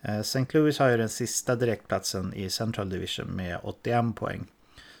 St. Louis har ju den sista direktplatsen i Central Division med 81 poäng.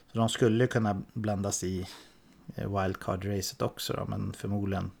 Så de skulle kunna blandas i wildcard-racet också då, men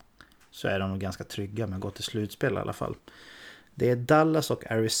förmodligen så är de nog ganska trygga med att gå till slutspel i alla fall. Det är Dallas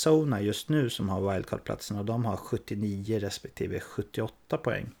och Arizona just nu som har wildcard-platsen och de har 79 respektive 78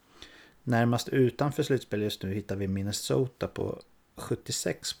 poäng. Närmast utanför slutspel just nu hittar vi Minnesota på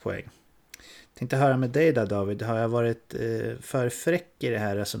 76 poäng. Tänkte höra med dig där, David. Har jag varit för fräck i det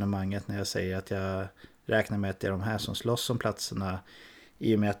här resonemanget när jag säger att jag räknar med att det är de här som slåss om platserna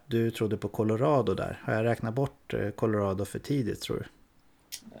i och med att du trodde på Colorado där? Har jag räknat bort Colorado för tidigt, tror du?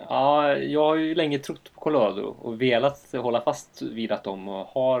 Ja, jag har ju länge trott på Colorado och velat hålla fast vid att de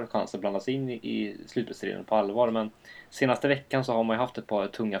har chans att blandas in i slutspelsstriden på allvar. Men senaste veckan så har man ju haft ett par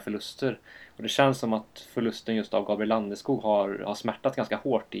tunga förluster. Och det känns som att förlusten just av Gabriel Landeskog har smärtat ganska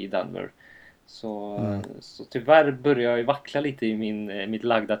hårt i Denver. Så tyvärr börjar jag ju vackla lite i mitt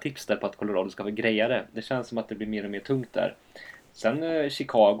lagda tips där på att Colorado ska vara grejare. Det känns som att det blir mer och mer tungt där. Sen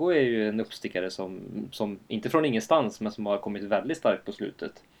Chicago är ju en uppstickare som inte från ingenstans, men som har kommit väldigt starkt på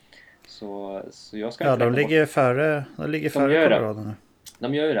slutet. Så jag ska inte de ligger före Colorado nu.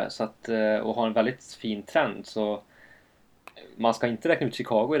 De gör ju det, så att, och har en väldigt fin trend, så man ska inte räkna ut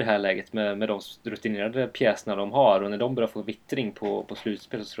Chicago i det här läget med de rutinerade pjäserna de har, och när de börjar få vittring på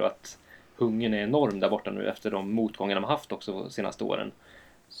slutspel så tror jag att hungern är enorm där borta nu efter de motgångar de har haft också de senaste åren.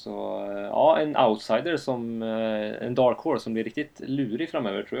 Så ja, en outsider som en dark horse som blir riktigt lurig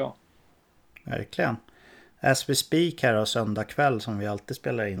framöver, tror jag. Verkligen. As we speak här och söndag kväll som vi alltid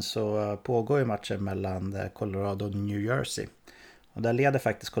spelar in, så pågår ju matchen mellan Colorado och New Jersey. Och där leder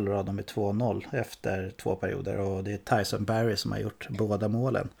faktiskt Colorado med 2-0 efter 2 perioder, och det är Tyson Barrie som har gjort båda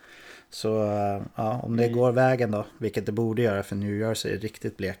målen. Så ja, om det går vägen då, vilket det borde göra för New Jersey är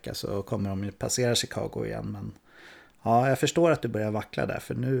riktigt bleka, så kommer de ju passera Chicago igen. Men ja, jag förstår att du börjar vackla där,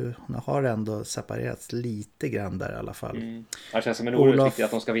 för nu har det ändå separerats lite grann där i alla fall. Det känns som en oerhört viktigt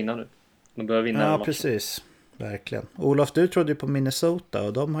att de ska vinna nu. De börjar vinna. Ja, precis. Verkligen. Olof, du trodde ju på Minnesota,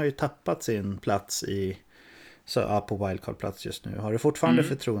 och de har ju tappat sin plats på wildcard-plats just nu. Har du fortfarande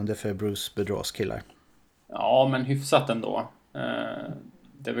förtroende för Bruce Bedros killar? Ja, men hyfsat ändå.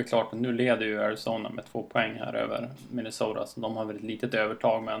 Det är väl klart att nu leder ju Arizona med 2 poäng här över Minnesota, så de har väl ett litet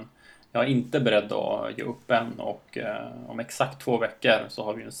övertag, men jag är inte beredd att ge upp än, och om exakt 2 veckor så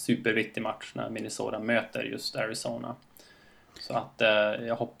har vi en superviktig match när Minnesota möter just Arizona. Så att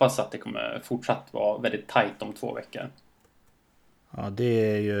jag hoppas att det kommer fortsatt vara väldigt tajt om 2 veckor. Ja,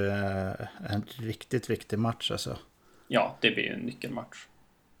 det är ju en riktigt viktig match alltså. Ja, det blir ju en nyckelmatch.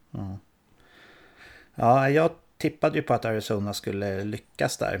 Ja, jag tippade ju på att Arizona skulle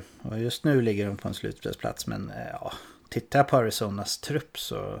lyckas där. Och just nu ligger de på en slutspelsplats, men ja, tittar jag på Arizonas trupp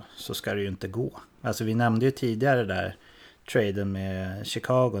så ska det ju inte gå. Alltså vi nämnde ju tidigare där traden med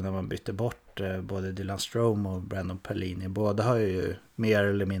Chicago när man bytte bort både Dylan Strome och Brandon Perlini. Båda har ju mer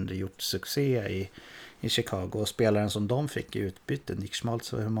eller mindre gjort succé i Chicago, och spelaren som de fick i utbyte, Nick Schmaltz,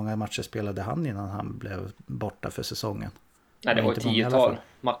 så hur många matcher spelade han innan han blev borta för säsongen? Nej, det var 10-tal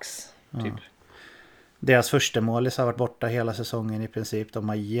max typ. Ja. Deras första målis har varit borta hela säsongen i princip. De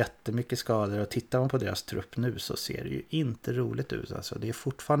har jättemycket skador, och tittar man på deras trupp nu så ser det ju inte roligt ut. Alltså, det är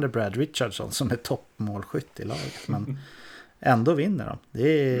fortfarande Brad Richardson som är toppmålskytt i laget, men ändå vinner de.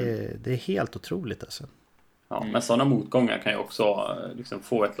 Det är helt otroligt alltså. Ja, men sådana motgångar kan ju också liksom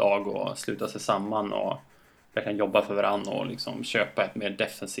få ett lag att sluta sig samman och verkligen jobba för varandra och liksom köpa ett mer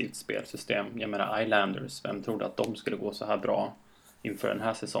defensivt spelsystem. Jag menar Islanders, vem trodde att de skulle gå så här bra inför den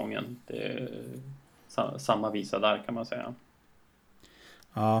här säsongen? Det är samma visa där, kan man säga.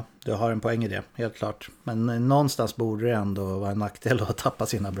 Ja, du har en poäng i det, helt klart. Men någonstans borde det ändå vara en nackdel att tappa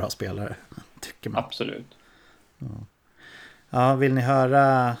sina bra spelare, tycker man. Absolut. Ja, vill ni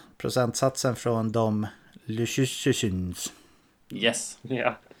höra procentsatsen från de Lysysyns? Yes.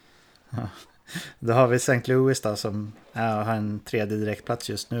 Ja. Då har vi St. Louis då, som har en 3:e direktplats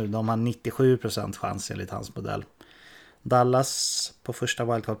just nu. De har 97% chans enligt hans modell. Dallas på första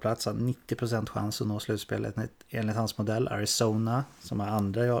wildcard-plats har 90% chans att nå slutspelet enligt hans modell. Arizona, som har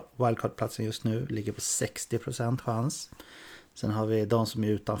andra wildcard-platsen just nu, ligger på 60% chans. Sen har vi de som är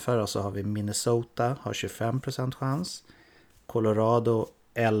utanför, och så har vi Minnesota har 25% chans. Colorado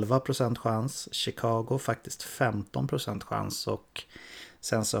 11% chans. Chicago faktiskt 15% chans. Och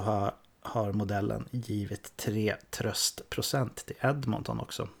sen så har modellen givit 3 tröstprocent till Edmonton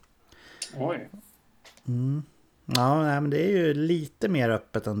också. Oj. Ja, men det är ju lite mer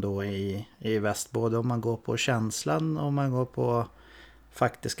öppet ändå i väst. Både om man går på känslan, om man går på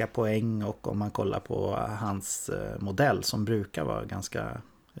faktiska poäng, och om man kollar på hans modell som brukar vara ganska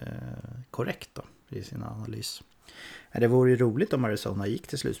korrekt då, i sin analys. Det vore ju roligt om Arizona gick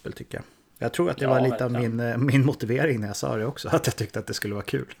till slutspel, tycker jag. Jag tror att det var lite av min motivering när jag sa det också, att jag tyckte att det skulle vara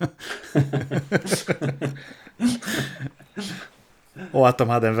kul. Och att de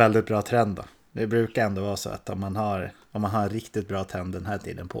hade en väldigt bra trend då. Det brukar ändå vara så att om man har en riktigt bra trend den här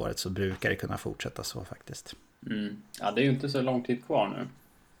tiden på året, så brukar det kunna fortsätta så faktiskt. Ja, det är ju inte så lång tid kvar nu.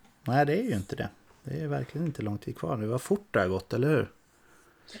 Nej, det är ju inte det. Det är verkligen inte lång tid kvar nu. Vad fort det har gått, eller hur?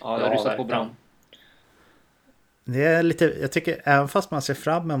 Ja, det har rusat på bra. Det är lite, jag tycker, även fast man ser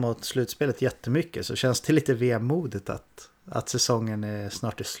fram emot slutspelet jättemycket, så känns det lite vemodigt att säsongen är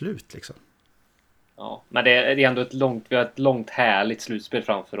snart slut liksom. Ja, men det är ändå vi har ett långt härligt slutspel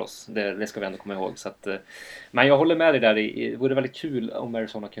framför oss. Det ska vi ändå komma ihåg. Så att, men jag håller med dig där. Det vore väldigt kul om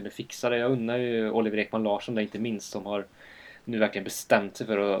Arizona kunde fixa det. Jag undrar ju Oliver Ekman Larsson där, inte minst, som har nu verkligen bestämt sig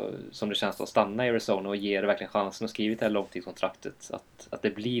för att, som det känns, att stanna i Arizona och ge det verkligen chansen och skrivit det här långtidskontraktet. Att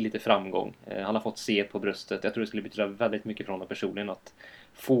det blir lite framgång. Han har fått se på bröstet. Jag tror det skulle betyda väldigt mycket för honom personligen att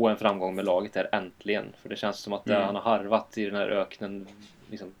få en framgång med laget där äntligen. För det känns som att han har harvat i den här öknen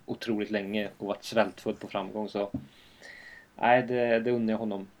liksom otroligt länge och varit svältfull på framgång. Så nej, det undrar jag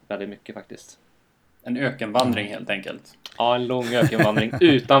honom väldigt mycket faktiskt. En ökenvandring helt enkelt. Ja, en lång ökenvandring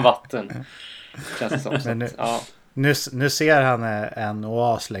utan vatten. Känns det som. Men nu, ja. nu ser han en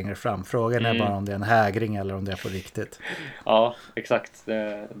oas längre fram. Frågan är bara om det är en hägring eller om det är på riktigt. Ja, exakt.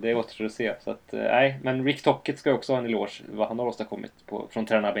 Det återstår att se. Så att, nej, men Rick Tocchet ska också ha en eloge vad han har åstadkommit från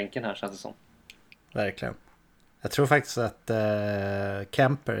tränarbänken här, känns det som. Verkligen. Jag tror faktiskt att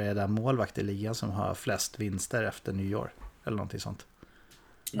Kemper är den målvakt i ligan som har flest vinster efter nyår. Eller någonting sånt.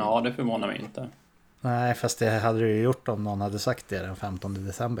 Ja, det förvånar mig inte. Nej, fast det hade du ju gjort om någon hade sagt det den 15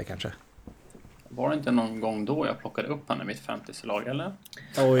 december kanske. Var det inte någon gång då jag plockade upp han i mitt fantasylag, eller?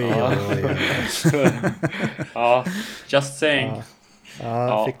 Oj. Ja. Just saying.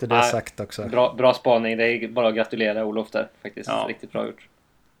 Ja, fick du det sagt också. Bra spaning. Det är bara att gratulera Olof där faktiskt. Ja. Riktigt bra gjort.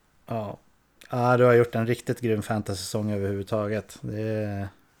 Ja, du har gjort en riktigt grym fantasy-säsong överhuvudtaget.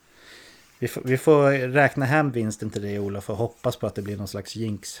 Vi får räkna hem vinsten till dig, Olof, och hoppas på att det blir någon slags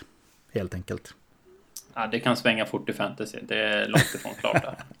jinx, helt enkelt. Ja, det kan svänga fort i fantasy. Det är långt ifrån klart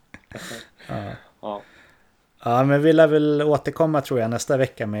där. Ja, men vi lär väl återkomma tror jag nästa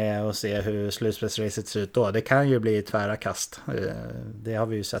vecka med att se hur slutspelsracet ser ut då. Det kan ju bli tvära kast. Det har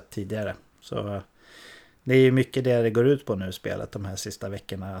vi ju sett tidigare. Så det är ju mycket det går ut på nu, spelet de här sista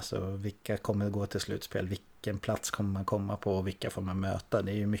veckorna. Alltså vilka kommer gå till slutspel, vilken plats kommer man komma på och vilka får man möta.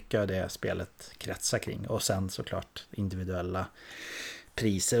 Det är ju mycket av det spelet kretsar kring. Och sen såklart individuella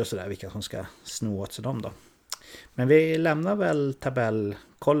priser och sådär, vilka som ska sno åt sig dem då. Men vi lämnar väl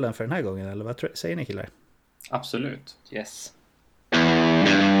tabellkollen för den här gången, eller vad säger ni killar? Absolut. Yes.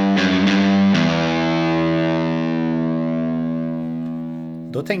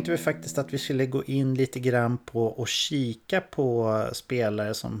 Då tänkte vi faktiskt att vi skulle gå in lite grann på och kika på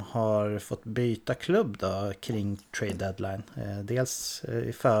spelare som har fått byta klubb då kring trade deadline. Dels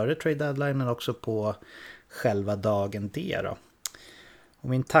före trade deadline men också på själva dagen D då. Och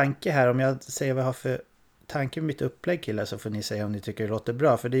min tanke här, om jag säger vad jag har för tanke med mitt upplägg killar, så får ni säga om ni tycker det låter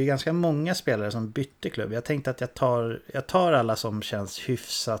bra. För det är ju ganska många spelare som bytte klubb. Jag tänkte att jag tar alla som känns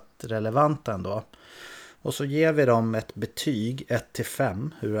hyfsat relevanta ändå. Och så ger vi dem ett betyg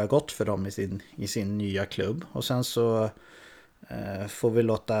 1-5 hur det har gått för dem i sin nya klubb. Och sen så får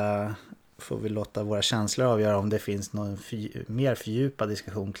vi låta våra känslor avgöra om det finns någon mer fördjupad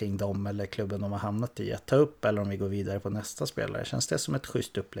diskussion kring dem eller klubben de har hamnat i att ta upp, eller om vi går vidare på nästa spelare. Känns det som ett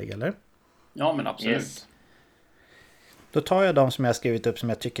schysst upplägg, eller? Ja, men absolut. Yes. Då tar jag de som jag har skrivit upp som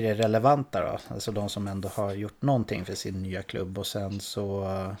jag tycker är relevanta då. Alltså de som ändå har gjort någonting för sin nya klubb. Och sen så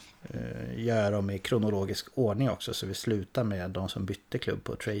gör de i kronologisk ordning också. Så vi slutar med de som bytte klubb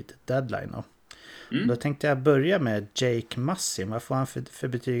på trade deadline då. Då tänkte jag börja med Jake Massim. Vad får han för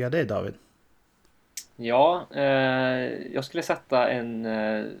betyg av dig, David? Ja, jag skulle sätta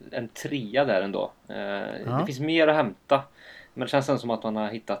en 3 där ändå. Det finns mer att hämta. Men det känns som att man har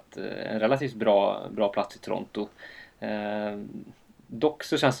hittat en relativt bra plats i Toronto. Dock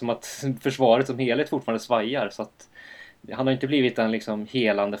så känns det som att försvaret som helhet fortfarande svajar, så att han har inte blivit en liksom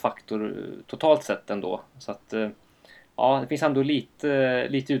helande faktor totalt sett ändå. Så att ja, det finns ändå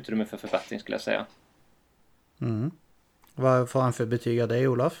lite utrymme för förbättring skulle jag säga. Vad får han för betyg av dig,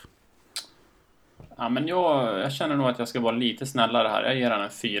 Olof? Ja, men jag känner nog att jag ska vara lite snällare här. Jag ger han en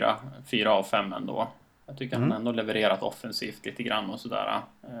 4 av 5 ändå. Jag tycker han ändå levererat offensivt lite grann och sådär.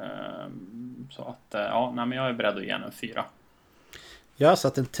 Så att ja, men jag är beredd att ge han en 4. Jag har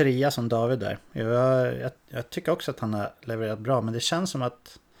satt en 3 som David där. Jag tycker också att han har levererat bra, men det känns som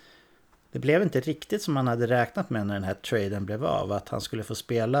att det blev inte riktigt som man hade räknat med när den här traden blev av. Att han skulle få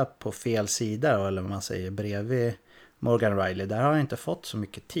spela på fel sida, eller vad man säger, bredvid Morgan Riley. Där har han inte fått så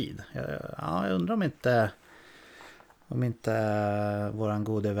mycket tid. Jag undrar om inte våran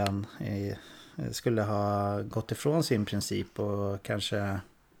gode vän skulle ha gått ifrån sin princip och kanske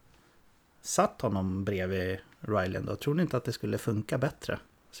satt honom bredvid Riley då. Tror ni inte att det skulle funka bättre?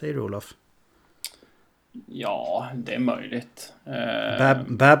 Säger du, Olof? Ja, det är möjligt.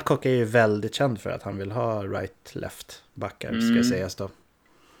 Babcock är ju väldigt känd för att han vill ha right-left backar, ska sägas då.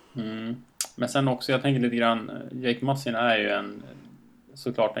 Men sen också, jag tänker lite grann, Jake Massin är ju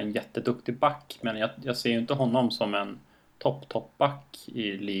såklart en jätteduktig back, men jag ser ju inte honom som en toppback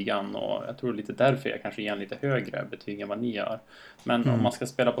i ligan, och jag tror lite därför jag kanske ger en lite högre betyg än vad ni gör. Men om man ska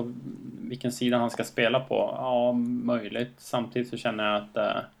spela på vilken sida han ska spela på, ja, möjligt. Samtidigt så känner jag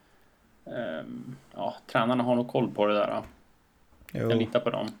att tränarna har nog koll på det där. Jag litar på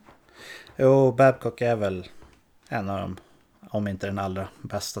dem. Jo, Babcock är väl en av dem, om inte den allra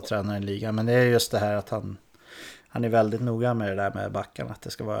bästa tränaren i ligan. Men det är just det här att han är väldigt noga med det där med backarna. Att det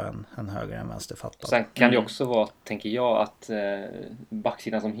ska vara en höger än vänsterfattad. Sen kan det också vara, tänker jag, att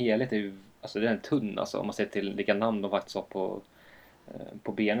backsidan som helhet är ju, alltså det är tunn alltså, om man ser till vilka namn de faktiskt har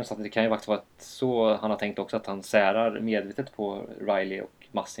på benen. Så att det kan ju faktiskt vara så han har tänkt också, att han särar medvetet på Riley och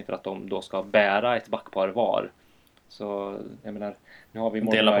Massin för att de då ska bära ett backpar var. Så jag menar, nu har vi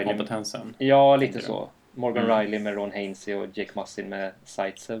Morgan Dela på Riley. Kompetensen. Ja, lite så. Morgan Riley med Ron Hainsey och Jake Massin med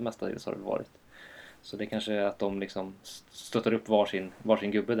Zaitsev mestadels har det varit. Så det kanske är att de liksom stöttar upp varsin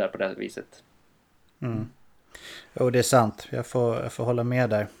gubbe där på det här viset. Jo, det är sant. Jag får hålla med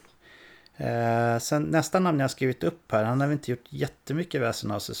där. Sen nästa namn jag har skrivit upp här, han har inte gjort jättemycket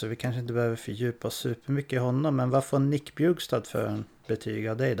väsen av sig, så vi kanske inte behöver fördjupa oss supermycket i honom. Men vad får Nick Bjugstad för en betyg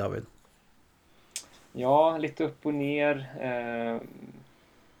av dig, David? Ja, lite upp och ner.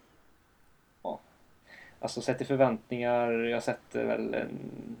 Alltså sett i förväntningar, jag sätter väl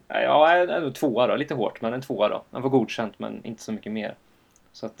en tvåa då, lite hårt, men en tvåa då. Han får godkänt, men inte så mycket mer.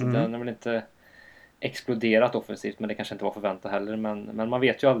 Så att den har väl inte exploderat offensivt, men det kanske inte var förväntat heller. Men man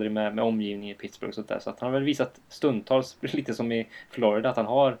vet ju aldrig med omgivningen i Pittsburgh och sånt där. Så att han har väl visat stundtals, lite som i Florida, att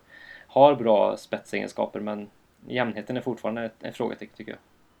han har bra spetsegenskaper, men jämnheten är fortfarande en frågetecken, tycker jag.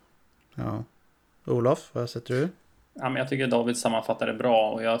 Ja. Olof, vad sätter du? Ja, men jag tycker David sammanfattar det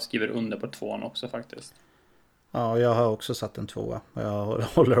bra, och jag skriver under på 2 också faktiskt. Ja, jag har också satt en 2. Jag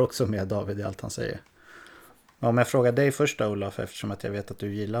håller också med David i allt han säger. Om jag frågar dig först då, Olof, eftersom att jag vet att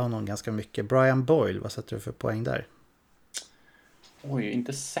du gillar honom ganska mycket. Brian Boyle, vad sätter du för poäng där? Oj,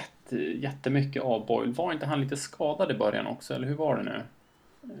 inte sett jättemycket av Boyle. Var inte han lite skadad i början också, eller hur var det nu?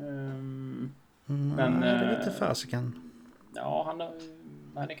 Men det vet inte fasiken. Ja,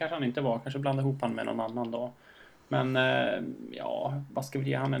 nej, det kanske han inte var. Kanske blandade ihop han med någon annan då. Men ja, vad ska vi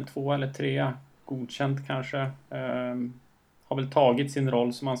ge han, en 2 eller 3? Godkänt kanske. Har väl tagit sin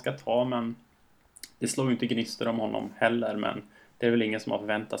roll som han ska ta, men det slår ju inte gnistor om honom heller. Men det är väl ingen som har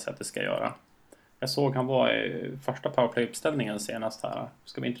förväntat sig att det ska göra. Jag såg han var i första powerplay-uppställningen senast här. Det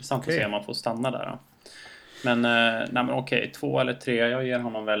ska bli intressant att se om man får stanna där. Men okej, 2 eller 3. Jag ger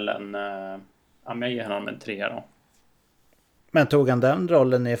honom väl jag ger honom en 3 då. Men tog han den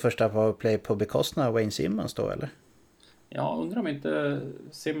rollen i första powerplay på bekostnad av Wayne Simmons då, eller? Ja, undrar om inte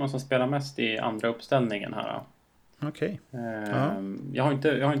Simmons som spelar mest i andra uppställningen här. Okej. Jag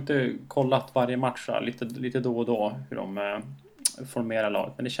har inte kollat varje match lite då och då hur de formerar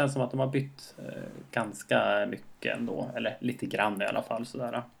laget. Men det känns som att de har bytt ganska mycket ändå. Eller lite grann i alla fall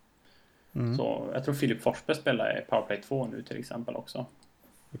sådär. Så jag tror Filip Forsberg spelar i Powerplay 2 nu till exempel också.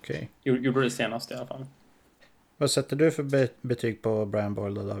 Okej. Gjorde det senast i alla fall. Vad sätter du för betyg på Brian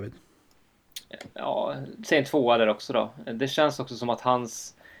Boyle då, David? Ja, säg en 2 där också då. Det känns också som att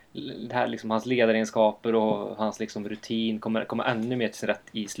hans ledaregenskaper och hans liksom rutin kommer ännu mer till sin rätt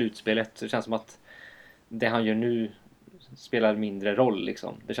i slutspelet. Det känns som att det han gör nu spelar mindre roll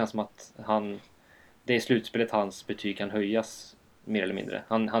liksom. Det känns som att det är i slutspelet hans betyg kan höjas mer eller mindre.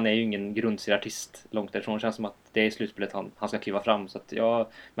 Han är ju ingen grundserieartist långt därifrån. Det känns som att det är i slutspelet han ska kliva fram. Så att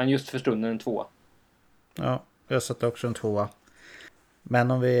men just för stunden en 2. Ja, jag sätter också en 2.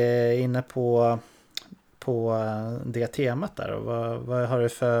 Men om vi är inne på det temat där, vad har du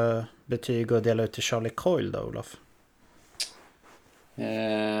för betyg att dela ut till Charlie Coyle då, Olof?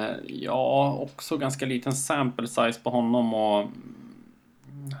 Ja, också ganska liten sample size på honom, och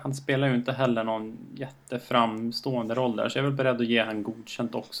han spelar ju inte heller någon jätteframstående roll där, så jag är väl beredd att ge han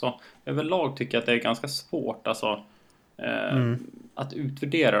godkänt också. Överlag tycker jag att det är ganska svårt alltså, att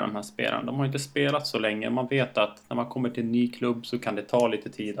utvärdera de här spelarna. De har inte spelat så länge. Man vet att när man kommer till en ny klubb så kan det ta lite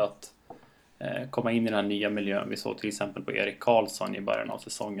tid att komma in i den här nya miljön. Vi såg till exempel på Erik Karlsson i början av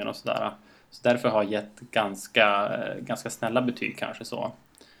säsongen och sådär. Så därför har jag gett ganska snälla betyg kanske så.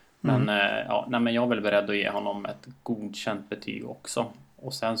 Men, men jag är väl beredd att ge honom ett godkänt betyg också.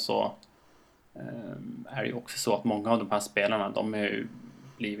 Och sen så är det ju också så att många av de här spelarna, de är ju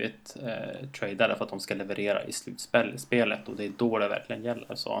blivit tradade för att de ska leverera i slutspelet, och det är då det verkligen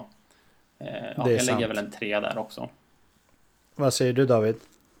gäller. Så jag lägger väl en 3 där också. Vad säger du, David?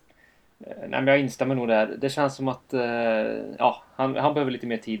 Nej, men jag instämmer nog där. Det känns som att han behöver lite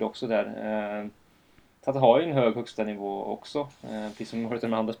mer tid också där. Så att han har ju en hög högsta nivå också. Precis som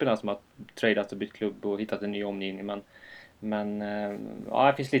de andra spelarna som har tradat och bytt klubb och hittat en ny omgivning. Men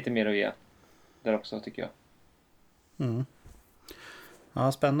det finns lite mer att ge där också, tycker jag.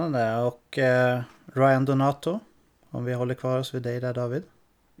 Ja, spännande. Och Ryan Donato, om vi håller kvar oss vid dig där, David?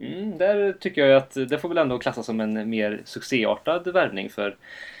 Där tycker jag att det får väl ändå klassas som en mer succéartad värvning, för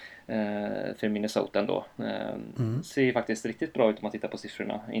för Minnesota ändå. Ser faktiskt riktigt bra ut om man tittar på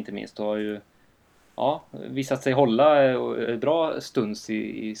siffrorna. Inte minst har ju visat sig hålla bra stunds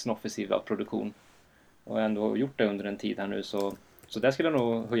i sin offensiva produktion. Och ändå gjort det under en tid här nu. Så där skulle jag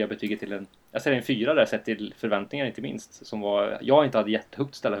nog höja betyget till jag säger en 4 där sett till förväntningar inte minst. Jag inte hade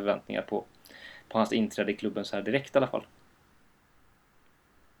jättehögt ställa förväntningar på hans inträde i klubben så här direkt i alla fall.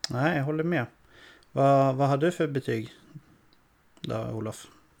 Nej, jag håller med. Vad har du för betyg då, Olof?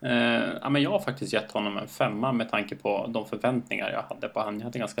 Men jag har faktiskt gett honom en 5 med tanke på de förväntningar jag hade på honom. Jag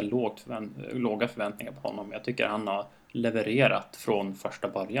hade ganska låga förväntningar på honom. Jag tycker han har levererat från första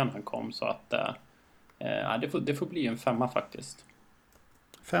början han kom. Så att det får bli en 5 faktiskt.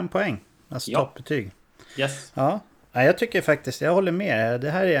 5 poäng, alltså toppbetyg. Yes. Ja, jag tycker faktiskt, jag håller med. Det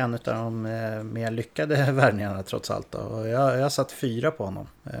här är en av de mer lyckade värvningarna trots allt. Och jag har satt 4 på honom.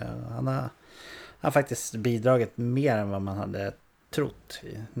 Han har faktiskt bidragit mer än vad man hade trott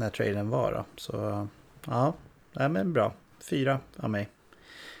när traden var då. Så ja, men bra. 4 av mig.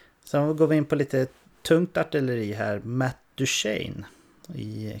 Sen går vi in på lite tungt artilleri här. Matt Duchene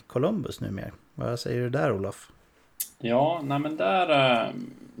i Columbus numera. Vad säger du där, Olof? Ja, men där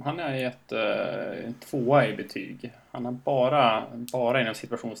han har gett en 2 i betyg. Han har bara inom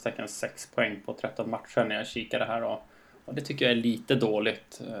situationstecken 6 poäng på 13 matcher när jag kikade här och det tycker jag är lite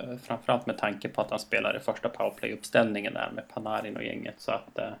dåligt. Framförallt med tanke på att han spelar i första powerplay-uppställningen där med Panarin och gänget. Så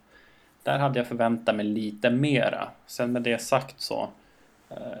att där hade jag förväntat mig lite mera. Sen med det sagt så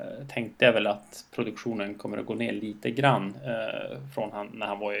tänkte jag väl att produktionen kommer att gå ner lite grann från när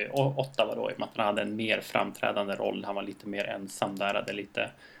han var i Ottawa då, i och med att han hade en mer framträdande roll. Han var lite mer ensam där, hade lite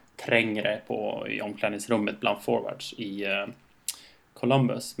trängre i omklädningsrummet bland forwards i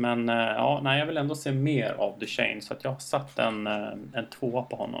Columbus. Men jag vill ändå se mer av Duchene, så att jag har satt en 2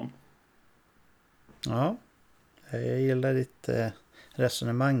 på honom. Ja, jag gillar ditt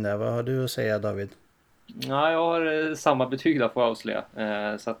resonemang där. Vad har du att säga, David? Ja, jag har samma betyg där, får jag avslöja.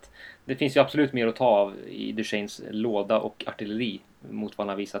 Så att det finns ju absolut mer att ta av i Duchenes låda och artilleri mot vad han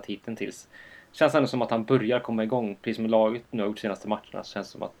har visat hittills. Känns ändå som att han börjar komma igång, precis som laget nu har gjort senaste matcherna. Så känns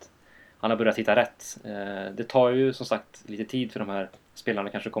det som att han har börjat hitta rätt. Det tar ju som sagt lite tid för de här spelarna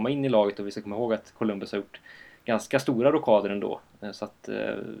kanske komma in i laget, och vi ska komma ihåg att Columbus har gjort ganska stora rockader ändå. Så att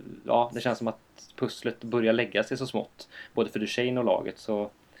det känns som att pusslet börjar lägga sig så smått, både för Duchene och laget. Så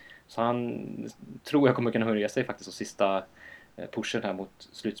han tror jag kommer kunna höja sig faktiskt, och sista pushen här mot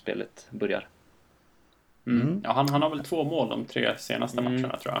slutspelet börjar. Ja, han har väl 2 mål de 3 senaste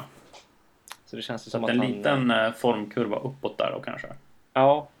matcherna, tror jag. Så det känns så som att att en liten formkurva uppåt där då kanske.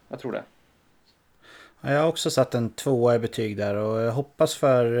 Ja, jag tror det. Ja, jag har också satt en 2 i betyg där, och jag hoppas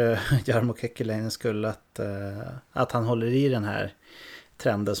för Jarmo Kekkeläinens skull att han håller i den här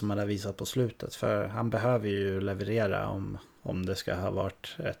trenden som han har visat på slutet. För han behöver ju leverera om det ska ha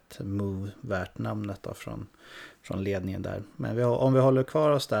varit ett move värt namnet då från ledningen där. Men om vi håller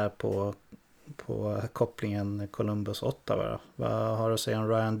kvar oss där på kopplingen Columbus-Ottawa då. Vad har du att säga om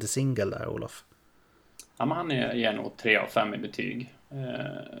Ryan Dzingel där, Olof? Ja, men han ger nog 3 av 5 i betyg.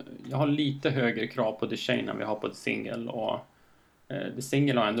 Jag har lite högre krav på Duchene än vi har på Dzingel, och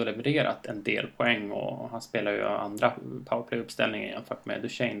Dzingel har ändå levererat en del poäng, och han spelar ju andra powerplay-uppställningar jämfört med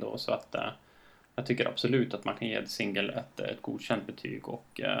Duchene då, så att jag tycker absolut att man kan ge Dzingel ett godkänt betyg,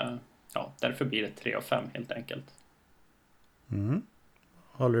 och därför blir det 3 av 5 helt enkelt.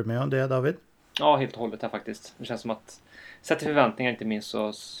 Håller du med om det, David? Ja, helt och hållet här faktiskt. Det känns som att, sett till förväntningar inte minst,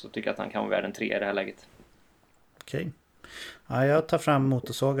 så tycker jag att han kan vara värd en 3 i det här läget. Okej. Ja, jag tar fram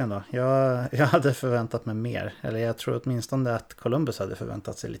motorsågen då. Jag hade förväntat mig mer. Eller jag tror åtminstone att Columbus hade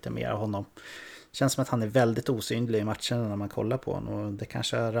förväntat sig lite mer av honom. Det känns som att han är väldigt osynlig i matcherna när man kollar på honom. Och det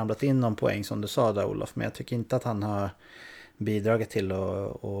kanske har ramlat in någon poäng som du sa där, Olof. Men jag tycker inte att han har bidragit till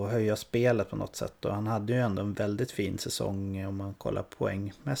att höja spelet på något sätt. Och han hade ju ändå en väldigt fin säsong om man kollar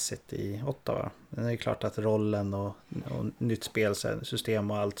poängmässigt i Ottawa. Det är klart att rollen och nytt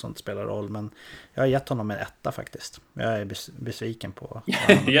spelsystem och allt sånt spelar roll. Men jag har gett honom en 1 faktiskt. Jag är besviken på.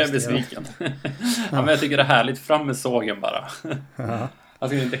 Jag är besviken. Men jag tycker det är härligt. Fram med sågen bara. Ja. Jag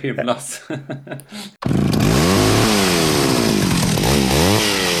ska inte hymlas.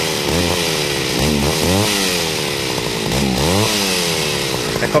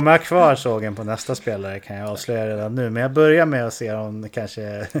 Jag kommer ha kvar sågen på nästa spelare, kan jag avslöja redan nu. Men jag börjar med att se om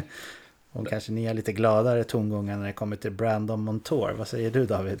kanske ni är lite gladare tongångar när det kommer till Brandon Montour. Vad säger du,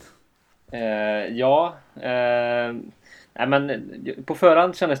 David? Nej, men på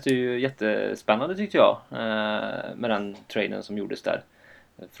förhand kändes det ju jättespännande tyckte jag, med den traden som gjordes där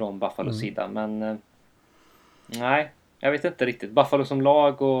från Buffalos sida. Men nej, jag vet inte riktigt. Buffalo som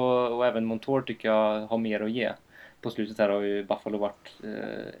lag och även Montour tycker jag har mer att ge. på slutet här har ju Buffalo varit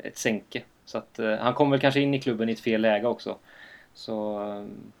ett sänke. Så att han kommer väl kanske in i klubben i ett fel läge också. Så,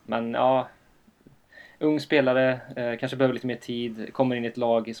 men ja, ung spelare, kanske behöver lite mer tid, kommer in i ett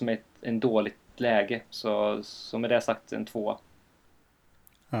lag som är en dåligt läge. Så med det sagt, en 2.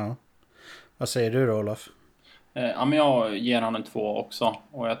 Ja. Vad säger du då, Olof? Ja, men jag ger han en 2 också.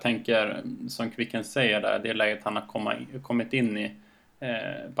 Och jag tänker, som Kvicken säger där, det läget han har kommit in i.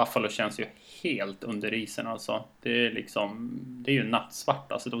 Buffalo känns ju helt under isen alltså. Det är ju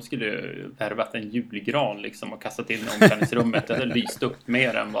nattsvart alltså. De skulle ju värvat en julgran liksom och kastat in i omklädningsrummet. Det hade lyst upp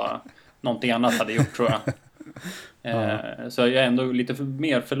mer än vad någonting annat hade gjort, tror jag. Så jag är ändå lite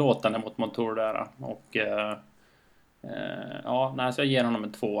mer förlåtande mot Montour där. Och så jag ger honom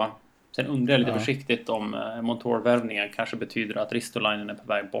en 2. Sen undrar jag lite försiktigt om Montour-värvningen kanske betyder att Ristolainen är på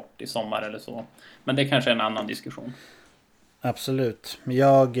väg bort i sommar eller så. Men det kanske är en annan diskussion. Absolut.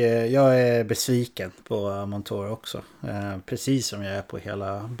 Jag är besviken på Montour också. Precis som jag är på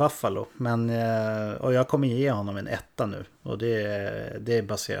hela Buffalo. Och jag kommer ge honom en 1 nu. Och det är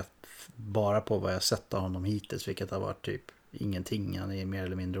baserat bara på vad jag sett av honom hittills. Vilket har varit typ ingenting. Han är mer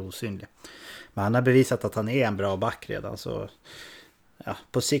eller mindre osynlig. Men han har bevisat att han är en bra back redan. Så ja,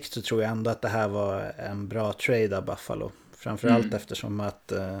 på sikt så tror jag ändå att det här var en bra trade av Buffalo. Framförallt eftersom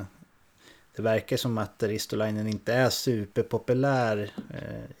att det verkar som att Ristolainen inte är superpopulär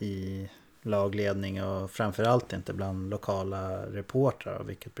i lagledning och framförallt inte bland lokala reportrar,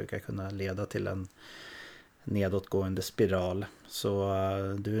 vilket brukar kunna leda till en nedåtgående spiral. Så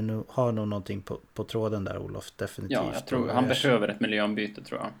du har nog någonting på tråden där, Olof, definitivt. Ja, jag tror han behöver ett miljöombyte,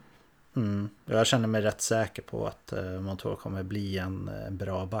 tror jag. Jag känner mig rätt säker på att Montour kommer bli en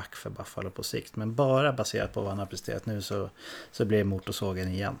bra back för Buffalo på sikt. Men bara baserat på vad han har presterat nu så blir det motorsågen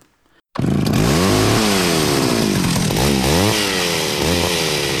igen.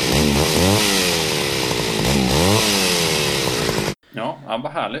 Ja,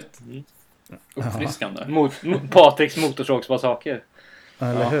 vad härligt. Uppfriskande. Mot Patriks motorsågsmassaker.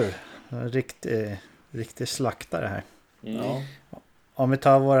 Eller hur? Riktig slaktare här. Ja. Om vi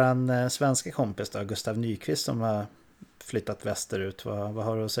tar våran svenska kompis då, Gustav Nyqvist, som har flyttat västerut. Vad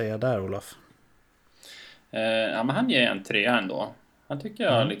har du att säga där, Olof? Men han ger en 3 ändå. Han tycker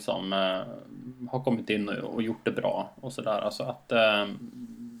jag liksom har kommit in och gjort det bra och sådär. Alltså att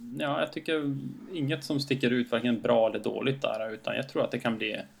jag tycker inget som sticker ut varken bra eller dåligt där, utan jag tror att det kan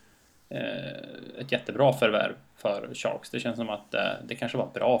bli ett jättebra förvärv för Sharks. Det känns som att det kanske var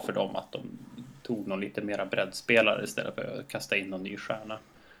bra för dem att de tog någon lite mera breddspelare istället för att kasta in någon ny stjärna.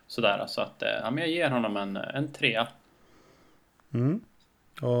 Sådär, så att men jag ger honom en 3.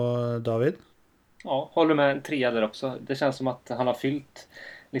 Och David? Ja, håller med, en 3 där också. Det känns som att han har fyllt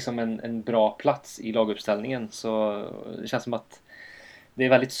liksom en bra plats i laguppställningen. Så det känns som att det är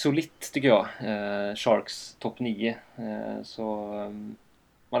väldigt solitt, tycker jag. Sharks topp 9.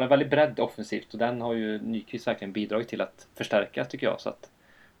 Man är väldigt bredd offensivt och den har ju Nyqvist verkligen bidragit till att förstärka, tycker jag. Så att,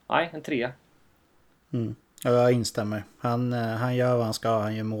 nej, en 3. Ja, jag instämmer. Han gör vad han ska,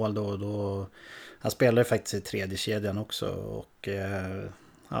 han gör mål då och då. Han spelar faktiskt i tredje kedjan också. Och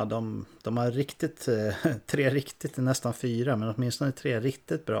ja, de har nästan 4, men åtminstone 3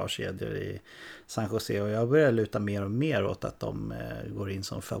 riktigt bra kedjor i San Jose. Och jag börjar luta mer och mer åt att de går in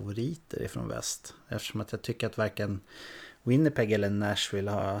som favoriter ifrån väst. Eftersom att jag tycker att varken Winnipeg eller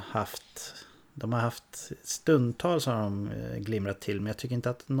Nashville har haft stundtals har de glimrat till, men jag tycker inte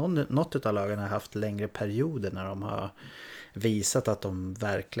att något av lagen har haft längre perioder när de har visat att de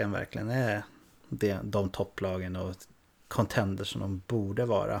verkligen är de topplagen och contenders som de borde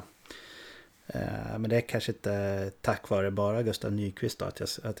vara. Men det är kanske inte tack vare bara Gustav Nyqvist då,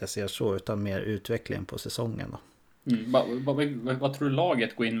 att jag ser så, utan mer utvecklingen på säsongen då. Vad tror du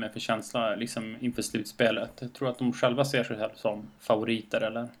laget går in med för känsla liksom inför slutspelet? Jag tror att de själva ser sig själv som favoriter,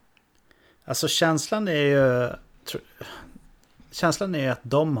 eller? Alltså känslan är ju att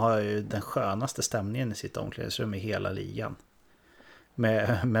de har ju den skönaste stämningen i sitt omklädningsrum i hela ligan.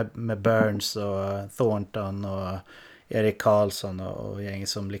 Med Burns och Thornton och Erik Karlsson och gäng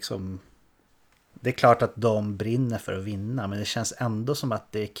som liksom... Det är klart att de brinner för att vinna, men det känns ändå som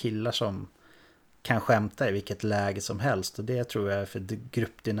att det är killar som kan skämta i vilket läge som helst. Och det tror jag för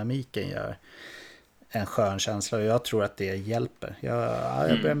gruppdynamiken gör en skön känsla, och jag tror att det hjälper.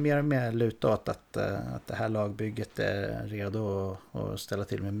 Jag börjar mer och mer luta åt att det här lagbygget är redo att ställa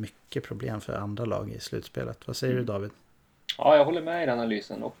till med mycket problem för andra lag i slutspelet. Vad säger du, David? Ja, jag håller med i den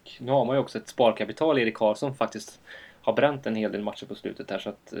analysen, och nu har man ju också ett sparkapital. Erik Karlsson faktiskt har bränt en hel del matcher på slutet här, så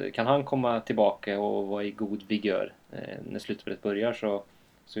att kan han komma tillbaka och vara i god vigör när slutspelet börjar, så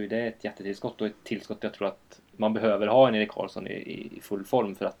är det ett jättetillskott, och ett tillskott jag tror att man behöver ha en Erik Karlsson i full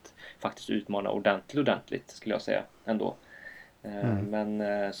form för att faktiskt utmana ordentligt skulle jag säga ändå. Men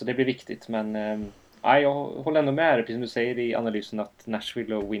så det blir viktigt, men jag håller ändå med dig, precis som du säger i analysen, att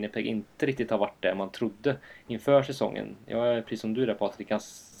Nashville och Winnipeg inte riktigt har varit det man trodde inför säsongen. Jag är precis som du där, Patrik,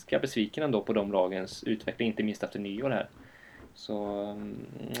 ganska besviken ändå på de lagens utveckling, inte minst efter nyår här. Så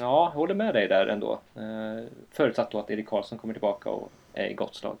ja, jag håller med dig där ändå. Förutsatt då att Erik Karlsson kommer tillbaka och är i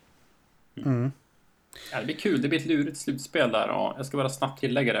gott slag. Ja, det blir kul, det blir ett lurigt slutspel där, och jag ska bara snabbt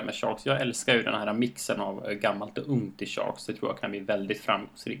tillägga det med Sharks. Jag älskar ju den här mixen av gammalt och ungt i Sharks. Det tror jag kan bli väldigt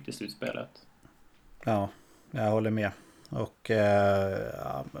framgångsrikt i slutspelet. Ja, jag håller med. Och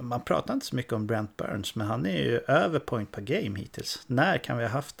man pratar inte så mycket om Brent Burns, men han är ju över point per game hittills. När kan vi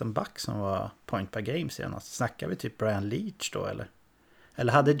ha haft en back som var point per game senast? Snackar vi typ Brian Leach då, eller?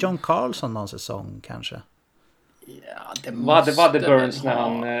 Eller hade John Carlson någon säsong kanske? Ja, det Vad hade Burns när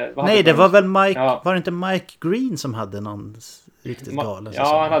han... Nej, det var väl Mike... Ja. Var det inte Mike Green som hade någon riktigt galen säsong?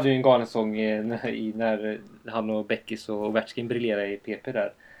 Ja, han hade ju en galen säsong när han och Beckis och Ovechkin brillerade i PP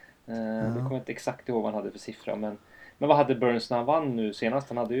där. Jag kommer inte exakt ihåg vad han hade för siffra, men vad hade Burns när han vann nu senast?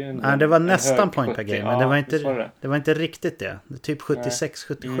 Han hade ju en det var nästan point 70, per game, men det var inte riktigt det. Typ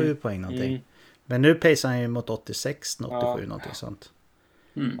 76-77 poäng någonting. Men nu pacear han ju mot 86-87 någonting sånt.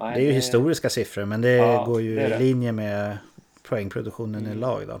 Det är ju historiska siffror, men det går ju i linje med poängproduktionen i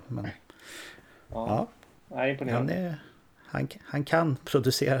lag då. Men, han kan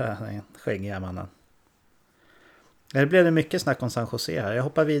producera den skäggiga mannen. Det blev det mycket snack om San Jose här. Jag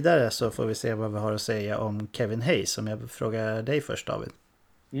hoppar vidare så får vi se vad vi har att säga om Kevin Hayes, som jag frågar dig först, David.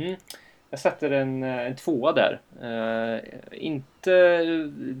 Jag sätter en tvåa där. Inte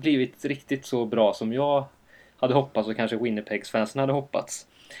blivit riktigt så bra som jag hade hoppats och kanske Winnipegs fansen hade hoppats.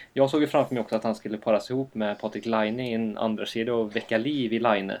 Jag såg ju framför mig också att han skulle paras ihop med Patrik Laine i en andra kedja och väcka liv i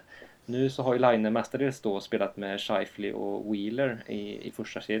Laine. Nu så har ju Laine mestadels då spelat med Scheifele och Wheeler i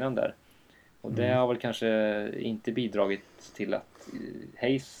första kedjan där. Och det har väl kanske inte bidragit till att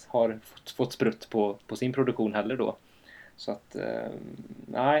Hayes har fått sprutt på sin produktion heller då. Så att,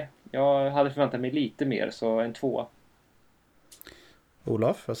 nej, jag hade förväntat mig lite mer, så en tvåa.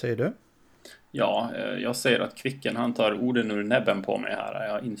 Olof, vad säger du? Ja, jag säger att Kvicken, han tar orden ur näbben på mig här.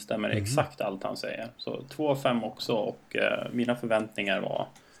 Jag instämmer exakt allt han säger. Så 2-5 också, och mina förväntningar var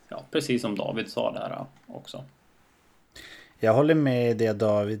precis som David sa där också. Jag håller med det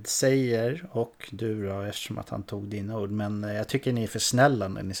David säger, och du då, eftersom att han tog dina ord. Men jag tycker ni är för snälla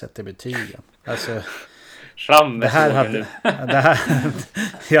när ni sätter betygen. Alltså, det här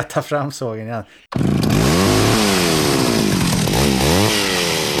jag tar fram sågen igen.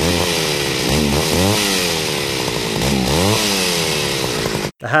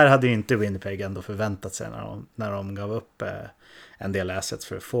 Det här hade ju inte Winnipeg ändå förväntat sig när de gav upp en del assets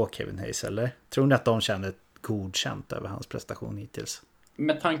för att få Kevin Hayes, eller? Tror ni att de kände godkänt över hans prestation hittills?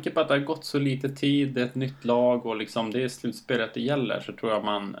 Med tanke på att det har gått så lite tid, det är ett nytt lag och liksom det är slutspelet det gäller, så tror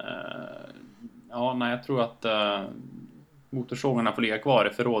jag jag tror att motorsågarna får ligga kvar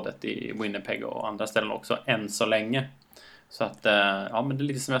i förrådet i Winnipeg och andra ställen också än så länge. Så att, men det är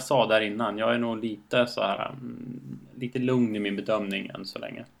lite som jag sa där innan. Jag är nog lite så här, lite lugn i min bedömning än så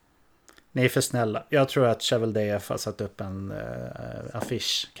länge. Ni är för snälla. Jag tror att Cheveldaeff har satt upp en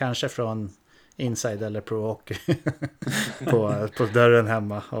affisch. Kanske från Inside eller Pro Hockey på dörren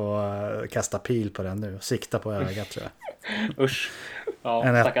hemma och kasta pil på den nu. Sikta på ögat, tror jag. Usch. Ja,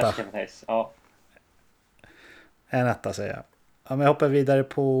 en etta. Ja. En etta, säger jag. Ja, men jag hoppar vidare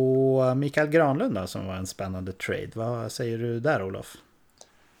på Mikael Granlund då, som var en spännande trade. Vad säger du där, Olof?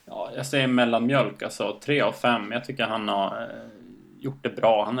 Ja, jag säger mellanmjölk, alltså 3 av 5. Jag tycker han har gjort det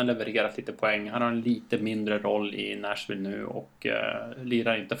bra. Han har levererat lite poäng. Han har en lite mindre roll i Nashville nu och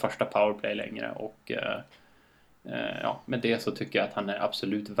lirar inte första powerplay längre. Och med det så tycker jag att han är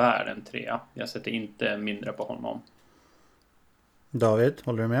absolut värd en 3. Jag sätter inte mindre på honom. David,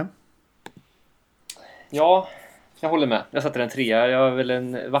 håller du med? Ja, jag håller med. Jag sätter en 3. Jag är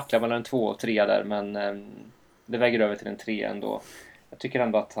väl vacklar mellan en 2 och 3 där, men det väger över till en 3 ändå. Jag tycker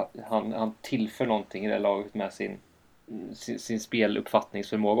ändå att han tillför någonting i det laget med sin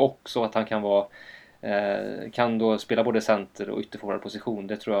speluppfattningsförmåga också, att han kan då spela både center och ytterforwardposition.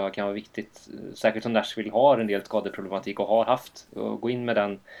 Det tror jag kan vara viktigt, säkert som Nashville har en del skadeproblematik och har haft, och gå in med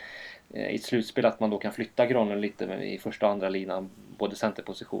den i ett slutspel, att man då kan flytta Granlund lite i första och andra linan, både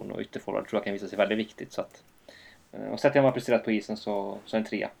centerposition och ytterforward, tror jag kan visa sig väldigt viktigt. Så att, och sätter jag mig presterat på isen så en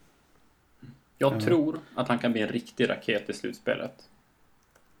 3. Jag tror att han kan bli en riktig raket i slutspelet.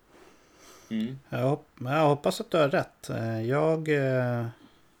 Jag hoppas att du har rätt. Jag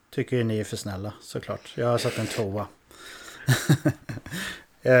tycker ni är för snälla, såklart. Jag har satt en 2.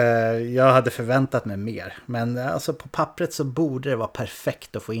 Jag hade förväntat mig mer. Men alltså på pappret så borde det vara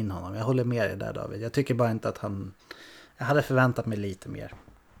perfekt att få in honom. Jag håller med dig där, David. Jag tycker bara inte att han... Jag hade förväntat mig lite mer.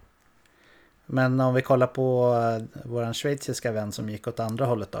 Men om vi kollar på våran schweiziska vän som gick åt andra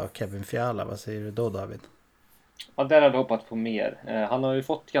hållet då, Kevin Fiala. Vad säger du då, David? Ja, där hade jag hoppats på mer. Han har ju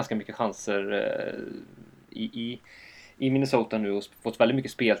fått ganska mycket chanser i Minnesota nu och fått väldigt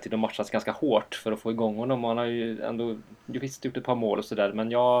mycket speltid och matchats ganska hårt för att få igång honom. Han har ju ändå visst gjort ett par mål och sådär,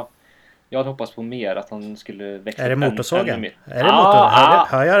 men jag hade hoppats på mer, att han skulle växa. Är det motorsågen? Ännu mer. Är det motor?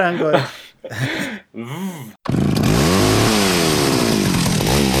 Hör jag den gå?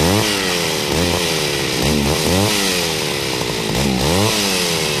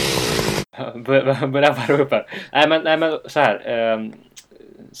 Börja vara upp här. Nej men så här.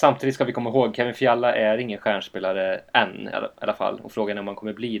 Samtidigt ska vi komma ihåg, Kevin Fiala är ingen stjärnspelare än i alla fall. Och frågan är om man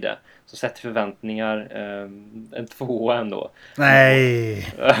kommer bli det. Så sätt förväntningar, en 2 ändå.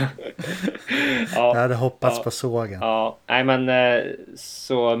 Nej! Ja, jag hade hoppats på sågen. Ja, nej men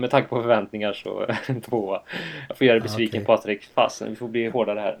så med tanke på förväntningar så en 2. Jag får göra det besviken, okay. Patrik, fast vi får bli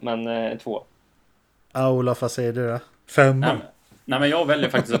hårdare här. Men en 2. Ja, Olof, vad säger du då? 5. Nej, men jag väljer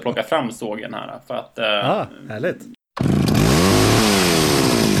faktiskt att plocka fram sågen här. För att... härligt.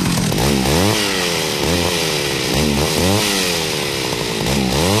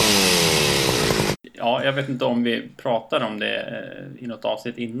 Ja, jag vet inte om vi pratade om det i något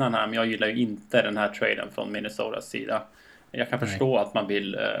avsnitt innan här, men jag gillar ju inte den här traden från Minnesotas sida. Jag kan förstå att man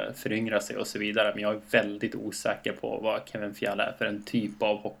vill föryngra sig och så vidare, men jag är väldigt osäker på vad Kevin Fiala är för en typ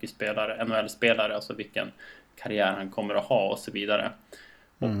av hockeyspelare, NHL-spelare, alltså vilken karriär han kommer att ha och så vidare.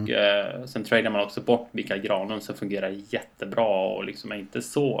 Och sen tradar man också bort Mikael Granlund som fungerar jättebra och liksom är inte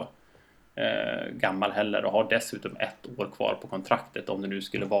så gammal heller och har dessutom 1 år kvar på kontraktet. Om det nu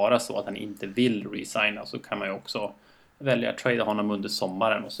skulle vara så att han inte vill resigna, så kan man ju också välja att trada honom under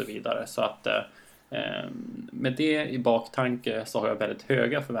sommaren och så vidare. Så att med det i baktanke så har jag väldigt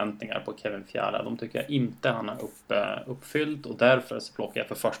höga förväntningar på Kevin Fiala. De tycker jag inte han har uppfyllt, och därför så plockar jag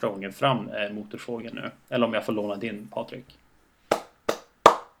för första gången fram motorsågen nu. Eller om jag får låna din, Patrik.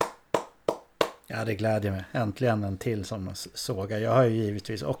 Ja, det glädjer mig. Äntligen en till som sågar. Jag har ju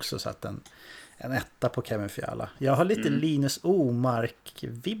givetvis också satt en 1 på Kevin Fiala. Jag har lite Linus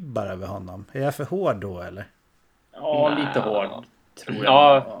Omark-vibbar över honom. Är jag för hård då, eller? Ja, lite hård, tror jag.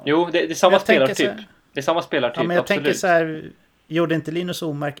 Ja, jo, det är samma spelartyp. Det är samma spelartyp, ja, men jag absolut. Tänker så här, gjorde inte Linus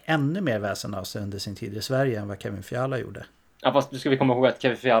Omark ännu mer väsen av sig under sin tid i Sverige än vad Kevin Fiala gjorde? Ja, fast nu ska vi komma ihåg att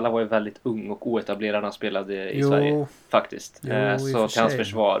Kevin Fiala var ju väldigt ung och oetablerad när han spelade i Sverige, faktiskt. Så till hans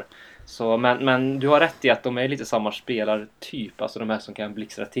försvar. Så, men du har rätt i att de är lite samma spelartyp, alltså de här som kan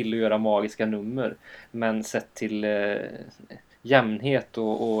blixtra till och göra magiska nummer. Men sett till jämnhet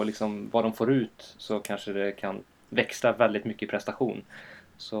och liksom vad de får ut, så kanske det kan växla väldigt mycket i prestation.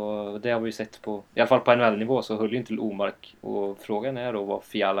 Så det har vi ju sett på, i alla fall på NHL-nivå så höll ju inte Omark, och frågan är då vad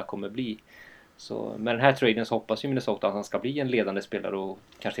Fiala kommer bli. Så med den här traden så hoppas ju Minnesota att han ska bli en ledande spelare och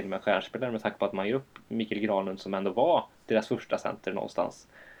kanske till och med en stjärnspelare, med tanke på att man ger upp Mikael Granlund som ändå var deras första center någonstans.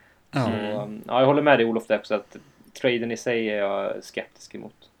 Så, ja, jag håller med dig, Olof, där också, att traden i sig är jag skeptisk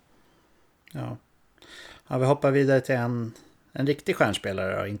emot. Ja, vi hoppar vidare till en riktig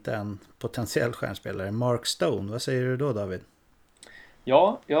stjärnspelare och inte en potentiell stjärnspelare. Mark Stone, vad säger du då, David?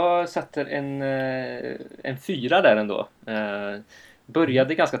 Ja, jag sätter en 4 där ändå.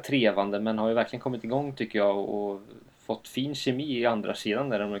 Började ganska trevande, men har ju verkligen kommit igång, tycker jag, och fått fin kemi i andra sidan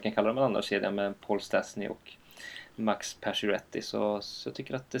där, om man kan kalla dem en andra sidan, med Paul Stastny och Max Pacioretty, så jag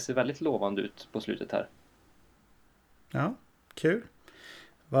tycker att det ser väldigt lovande ut på slutet här. Ja, kul.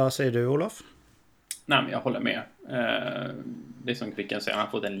 Vad säger du, Olof? Nej, men jag håller med. Det är som Kvicken säger, han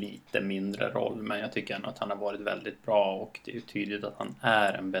har fått en lite mindre roll, men jag tycker ändå att han har varit väldigt bra, och det är ju tydligt att han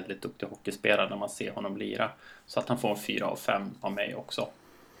är en väldigt duktig hockeyspelare när man ser honom lira. Så att han får en 4 av 5 av mig också.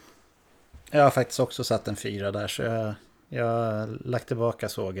 Jag har faktiskt också satt en 4 där, så jag har lagt tillbaka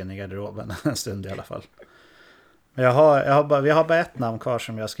sågen i garderoben en stund i alla fall. Vi har bara ett namn kvar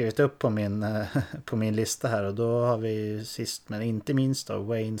som jag har skrivit upp på min lista här, och då har vi sist men inte minst då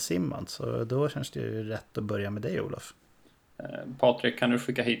Wayne Simmonds, så då känns det ju rätt att börja med dig, Olof. Patrik, kan du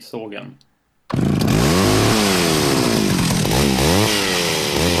skicka hit sågen?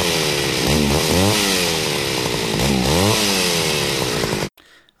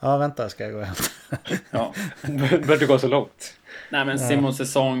 Ja, vänta, ska jag gå hem. Ja. Bör du gå så långt? Nej, men Simons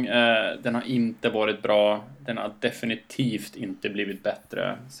säsong, den har inte varit bra. Den har definitivt inte blivit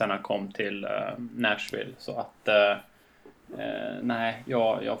bättre sen han kom till Nashville. Så att nej,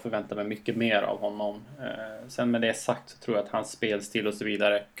 jag förväntar mig mycket mer av honom. Sen med det sagt så tror jag att hans spelstil och så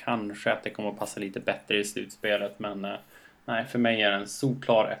vidare, kanske att det kommer att passa lite bättre i slutspelet. Men Nej, för mig är det en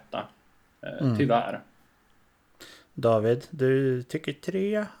solklar etta. Tyvärr. David, du tycker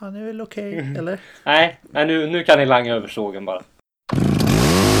 3, han är väl okej, eller? Nej, nu kan ni langa över sågen bara.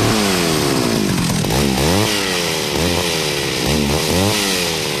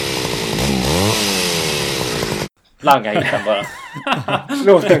 Langa hit den bara.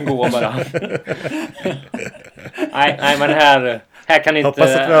 Låt den gå bara. nej, men här kan inte...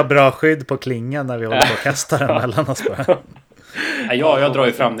 Hoppas att vi har bra skydd på klingan när vi håller på att kasta den mellan oss bara. Jag drar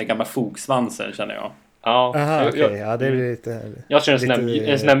ju fram den gamla fogsvansen, känner jag. Ja, Aha, okay. Ja, det blir lite... Jag kör en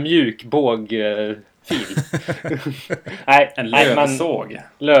sån här mjuk bågfil. Nej, en lövsåg.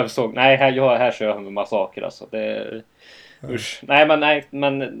 Lövsåg. Nej, här kör jag med massaker alltså. Usch. Nej,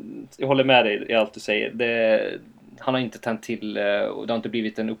 men jag håller med dig i allt du säger. Han har inte tänt till och det har inte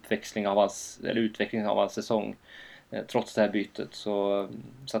blivit en utveckling av hans säsong trots det här bytet. Så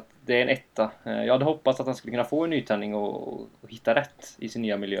att det är en etta. Jag hade hoppats att han skulle kunna få en nytändning och hitta rätt i sin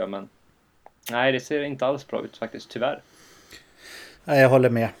nya miljö, men nej, det ser inte alls bra ut faktiskt, tyvärr. Nej, jag håller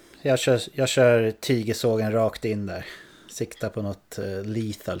med. Jag kör tigersågen rakt in där. Sikta på något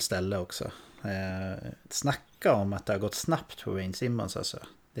lethal ställe också. Snacka om att det har gått snabbt på Wayne Simmons alltså.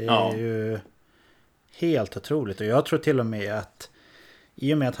 Det är ju helt otroligt. Och jag tror till och med att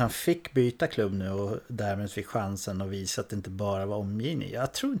i och med att han fick byta klubb nu och därmed fick chansen att visa att det inte bara var omgivning.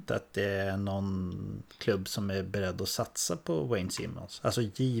 Jag tror inte att det är någon klubb som är beredd att satsa på Wayne Simmons. Alltså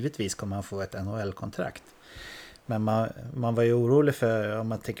givetvis kommer han få ett NHL-kontrakt. Men man var ju orolig för, om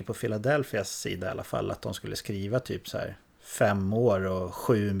man tänker på Philadelphias sida i alla fall, att de skulle skriva typ så här 5 år och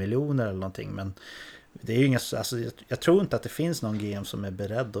 7 miljoner eller någonting. Men det är ju alltså, jag tror inte att det finns någon GM som är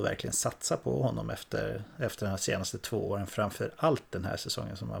beredd att verkligen satsa på honom efter de senaste 2 åren. Framför allt den här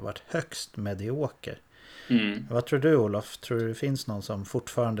säsongen som har varit högst medioker. Vad tror du, Olof? Tror du det finns någon som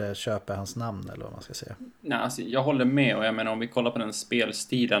fortfarande köper hans namn eller vad man ska säga? Nej, alltså, jag håller med, och jag menar om vi kollar på den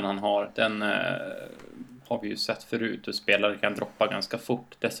spelstilen han har, den har vi ju sett förut, hur spelare kan droppa ganska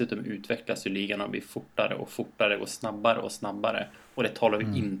fort. Dessutom utvecklas ju ligan och blir fortare och fortare och snabbare. Och det talar ju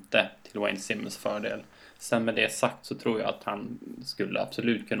inte till Wayne Simmons fördel. Sen med det sagt så tror jag att han skulle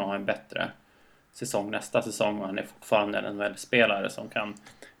absolut kunna ha en bättre säsong nästa säsong. Och han är fortfarande en NHL-spelare som kan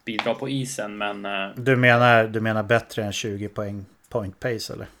bidra på isen, men... Du menar bättre än 20 point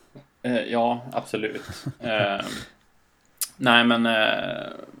pace, eller? Ja, absolut. Nej, men...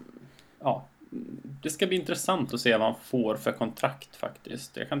 ja, det ska bli intressant att se vad han får för kontrakt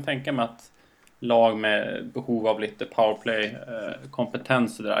faktiskt. Jag kan tänka mig att lag med behov av lite powerplay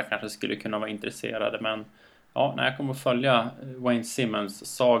kompetens där kanske skulle kunna vara intresserade, men ja, jag kommer att följa Wayne Simmons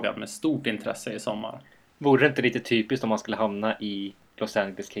saga med stort intresse i sommar. Vore det inte lite typiskt om man skulle hamna i Los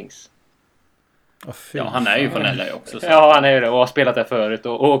Angeles Kings? Ja, han är ju från LA också. Så. Ja, han är ju det och har spelat där förut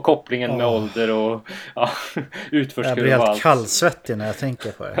och kopplingen med ålder och utförskurva. Jag blir helt kallsvettig när jag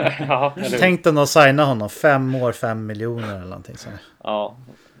tänker på det. Ja, tänk dig att signa honom 5 år, 5 miljoner eller någonting sånt. Ja,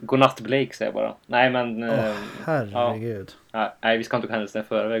 godnatt Blake säger jag bara. Nej, men... herregud. Ja, nej, vi ska inte händelser i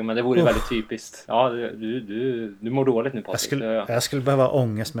förväg, men det vore väldigt typiskt. Ja, du mår dåligt nu, Patrik. Jag skulle behöva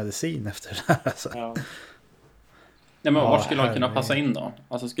ångestmedicin efter det här. Alltså. Ja. Nej, men var skulle han kunna passa in då?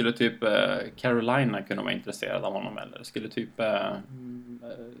 Alltså skulle typ Carolina kunna vara intresserad av honom, eller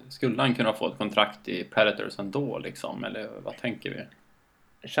skulle han kunna få ett kontrakt i Predators ändå liksom, eller vad tänker vi?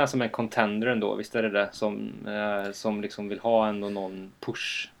 Det känns som en contender ändå, visst är det som liksom vill ha ändå någon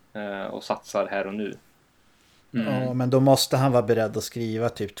push och satsar här och nu. Ja, men då måste han vara beredd att skriva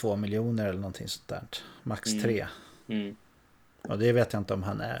typ 2 miljoner eller någonting sånt där. Max 3. Och det vet jag inte om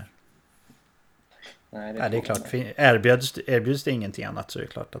han är. Nej, det är klart. Erbjuds det ingenting annat så är det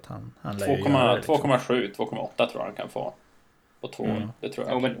klart att han lär ju göra det. 2,7, 2,8 tror jag han kan få. På 2 år. Det tror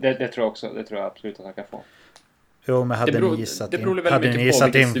jag. Ja, men det tror jag också. Det tror jag absolut att han kan få. Jo, men det beror väldigt mycket på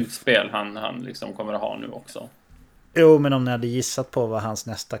vilket slutspel han liksom kommer att ha nu också. Jo, men om ni hade gissat på vad hans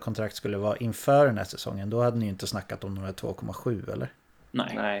nästa kontrakt skulle vara inför den här säsongen, då hade ni ju inte snackat om några 2,7, eller?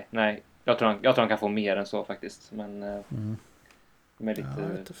 Nej. Jag tror han kan få mer än så faktiskt. Men med lite...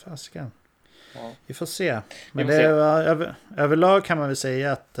 Ja, lite fasken. Ja. Vi får se. Men överlag kan man väl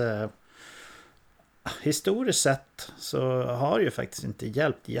säga att historiskt sett så har det ju faktiskt inte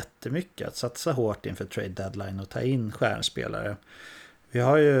hjälpt jättemycket att satsa hårt inför trade deadline och ta in stjärnspelare. Jag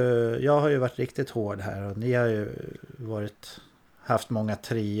har ju varit riktigt hård här och ni har ju haft många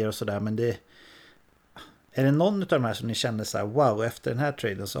trier och sådär, men är det någon av de här som ni kände så här, wow, efter den här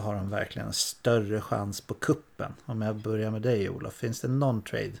traden så har de verkligen en större chans på kuppen? Om jag börjar med dig, Olof, finns det någon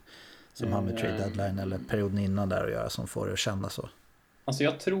trade som har med trade deadline eller perioden innan där att göra som får det att känna så? Alltså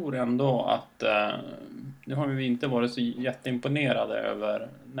jag tror ändå att nu har vi inte varit så jätteimponerade över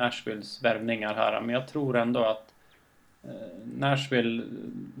Nashvilles värvningar här, men jag tror ändå att Nashville,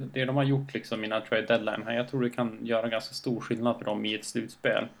 det de har gjort liksom innan trade deadline här, jag tror det kan göra ganska stor skillnad för dem i ett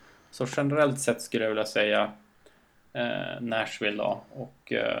slutspel. Så generellt sett skulle jag vilja säga Nashville då,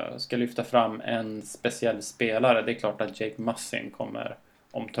 och ska lyfta fram en speciell spelare. Det är klart att Jake Mussing kommer,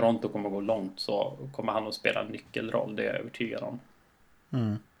 om Toronto kommer gå långt, så kommer han att spela en nyckelroll, det är jag övertygad om.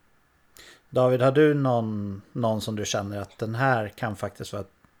 Mm. David, har du någon som du känner att den här kan faktiskt vara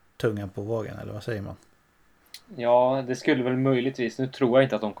tungan på vågen, eller vad säger man? Ja, det skulle väl möjligtvis. Nu tror jag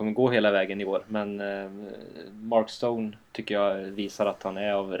inte att de kommer gå hela vägen i år, men Mark Stone tycker jag visar att han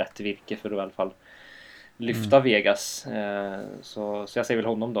är av rätt virke för att i alla fall lyfta Vegas. Så jag säger väl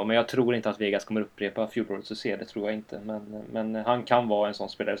honom då, men jag tror inte att Vegas kommer upprepa fjolårets succé, det tror jag inte. Men han kan vara en sån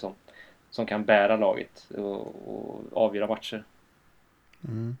spelare som kan bära laget och avgöra matcher.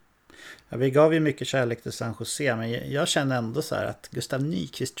 Mm. Ja, vi gav ju mycket kärlek till San Jose, men jag känner ändå så här att Gustav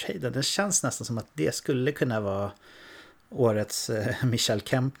Nyquist-traden, det känns nästan som att det skulle kunna vara årets Michel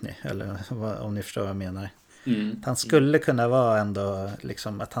Kempny, eller om ni förstår vad jag menar. Han skulle kunna vara ändå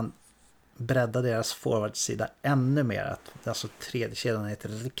liksom att han breddar deras forwardsida ännu mer, att alltså tredje kedjan är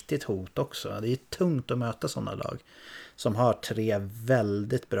ett riktigt hot också. Det är tungt att möta sådana lag som har 3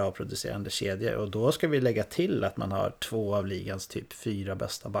 väldigt bra producerande kedjor, och då ska vi lägga till att man har 2 av ligans typ 4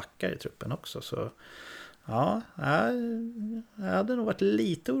 bästa backar i truppen också. Så ja, jag hade nog varit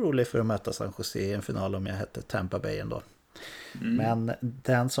lite orolig för att möta San Jose i en final om jag hette Tampa Bay ändå. Men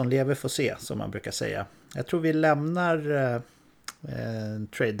den som lever får se, som man brukar säga. Jag tror vi lämnar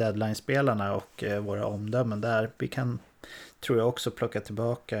trade deadline-spelarna och våra omdömen där. Vi kan, tror jag, också plocka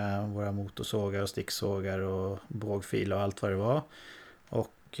tillbaka våra motorsågar och sticksågar och bågfil och allt vad det var.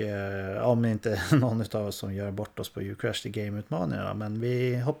 Och om inte någon av oss som gör bort oss på You Crash the Game-utmaningarna. Men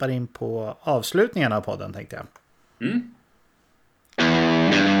vi hoppar in på avslutningen av podden, tänkte jag.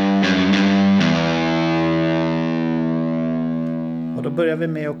 Och då börjar vi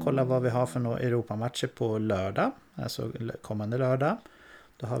med att kolla vad vi har för några Europamatcher på lördag, alltså kommande lördag.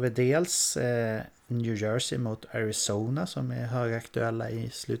 Då har vi dels New Jersey mot Arizona som är högaktuella i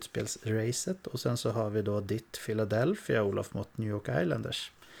slutspelsracet. Och sen så har vi då ditt Philadelphia, Olof, mot New York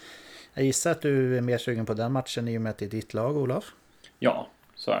Islanders. Jag gissar att du är mer sugen på den matchen i och med att det är ditt lag, Olof. Ja,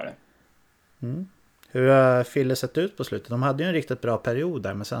 så är det. Hur har Philly sett ut på slutet? De hade ju en riktigt bra period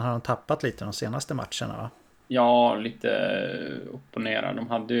där, men sen har de tappat lite de senaste matcherna, va? Ja, lite upp och ner. De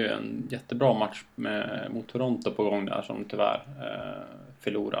hade ju en jättebra match mot Toronto på gång där som de tyvärr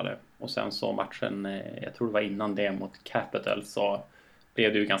förlorade. Och sen så matchen, jag tror det var innan det mot Capital, så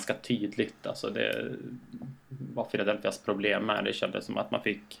blev det ju ganska tydligt. Alltså det var Philadelphias problem med. Det kändes som att man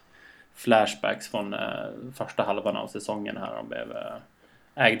fick flashbacks från första halvan av säsongen här. De blev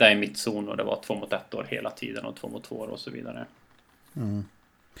ägda i mittzon och det var 2 mot 1 år hela tiden och 2 mot 2 år och så vidare.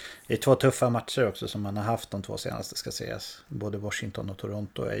 Det är 2 tuffa matcher också som man har haft de 2 senaste, ska sägas. Både Washington och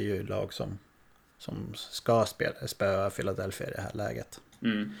Toronto är ju lag som ska spela Philadelphia i det här läget.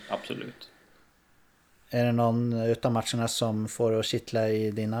 Absolut. Är det någon utav matcherna som får att kittla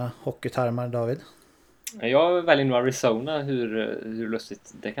i dina hockeytarmar, David? Jag väljer nog Arizona, hur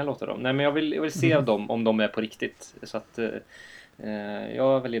lustigt det kan låta dem. Nej, men jag vill se dem om de är på riktigt. Så att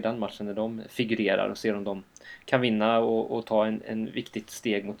jag väljer den matchen när de figurerar och ser om de kan vinna och ta en viktigt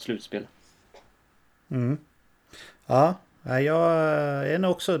steg mot slutspel. Ja, jag är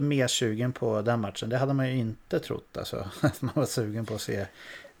nog också mer sugen på den matchen. Det hade man ju inte trott, alltså, att man var sugen på att se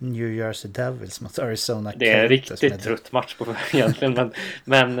New Jersey Devils mot Arizona. Det är en riktigt trött match på egentligen,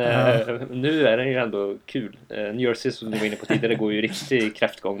 men nu är den ju ändå kul. New Jersey, som du var inne på tidigare, går ju riktigt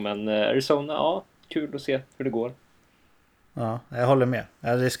kräftgång, men Arizona, ja, kul att se hur det går. Ja, jag håller med.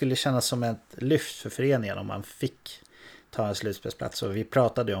 Det skulle kännas som ett lyft för föreningen om man fick ta en slutspelsplats. Och vi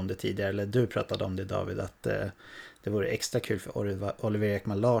pratade om det tidigare, eller du pratade om det, David, att det vore extra kul för Oliver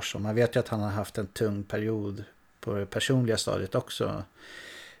Ekman Larsson. Man vet ju att han har haft en tung period på det personliga stadiet också,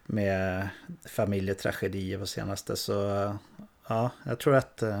 med familjetragedier på senaste. Så ja, jag tror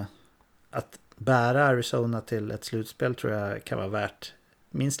att bära Arizona till ett slutspel tror jag kan vara värt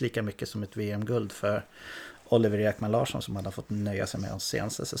minst lika mycket som ett VM-guld för Oliver Ekman Larsson, som han har fått nöja sig med de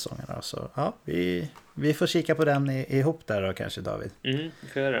senaste säsongerna. Så ja, vi får kika på den ihop där då kanske, David. Vi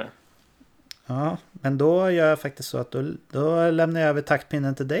får göra det. Ja, men då gör jag faktiskt så att då lämnar jag över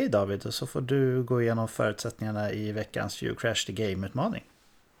taktpinnen till dig, David, och så får du gå igenom förutsättningarna i veckans You Crash the Game-utmaning.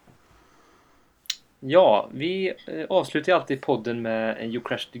 Ja, vi avslutar alltid podden med en You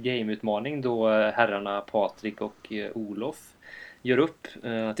Crash the Game-utmaning då herrarna Patrik och Olof gör upp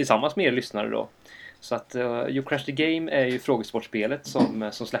tillsammans med er lyssnare då. Så att You Crash the Game är ju frågesportspelet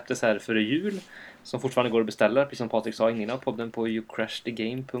som släpptes här före jul, som fortfarande går att beställa, precis som Patrik sa innan, podden på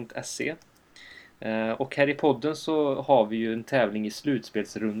youcrashthegame.se. Och här i podden så har vi ju en tävling i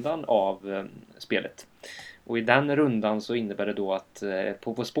slutspelsrundan av spelet. Och i den rundan så innebär det då att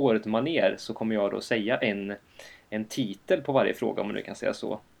på spåret maner så kommer jag då säga en titel på varje fråga, om man nu kan säga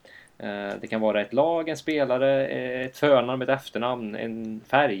så. Det kan vara ett lag, en spelare, ett förnamn, ett efternamn, en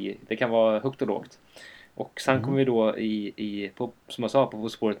färg. Det kan vara högt och lågt. Och sen kommer vi då som jag sa, på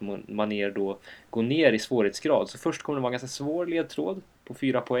spåret maner då gå ner i svårighetsgrad. Så först kommer det vara en ganska svår ledtråd på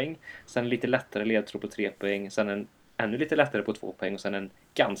 4 poäng. Sen en lite lättare ledtråd på 3 poäng. Sen en ännu lite lättare på 2 poäng. Och sen en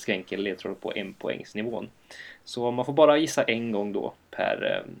ganska enkel ledtråd på 1 poängsnivån. Så man får bara gissa en gång då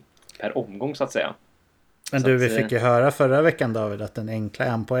per omgång så att säga. Men du, vi fick ju höra förra veckan, David, att den enkla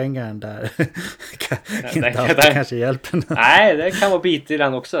enpoängaren där inte alltid kanske hjälper. Nej, det kan vara bit i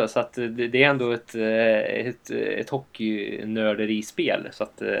den också. Så att det är ändå ett hockeynörderi-spel. Så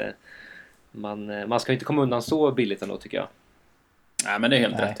att man ska inte komma undan så billigt ändå, tycker jag. Nej, men det är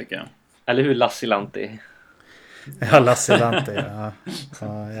helt rätt, tycker jag. Eller hur, Lassilante? Ja, Lassilante, ja.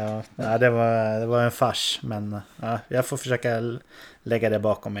 Ja, det var en fars. Men ja, jag får försöka lägga det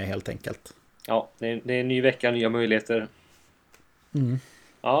bakom mig helt enkelt. Ja, det är en ny vecka, nya möjligheter. Mm.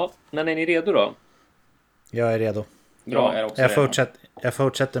 Ja, men är ni redo då? Jag är redo. Bra, jag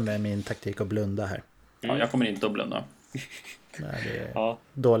fortsätter med min taktik att blunda här. Ja, jag kommer inte att blunda. Nej, det är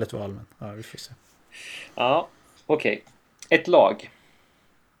dåligt val, men ja, vi får se. Ja, okej. Ett lag.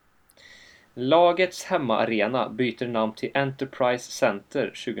 Lagets hemmaarena byter namn till Enterprise Center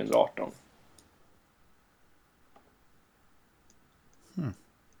 2018.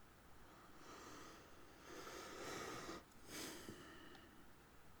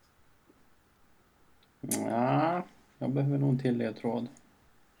 Ja, jag behöver nog en till ledtråd.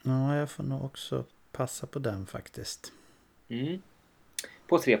 Ja, jag får nog också passa på den faktiskt.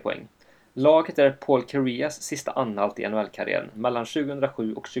 På 3 poäng. Laget är Paul Karias sista anhalt i NHL-karriären mellan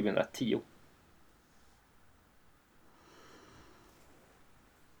 2007 och 2010.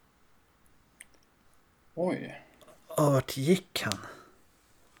 Oj. Vart gick han?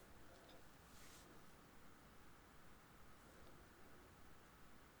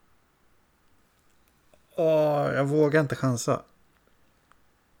 Jag vågar inte chansa.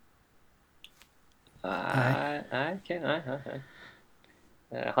 Nej.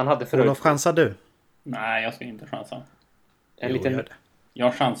 Han hade förut... Olof, chansar du? Nej, jag ska inte chansa. Liten...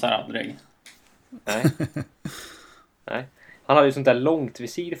 Jag chansar aldrig. Nej. Han hade ju sånt där långt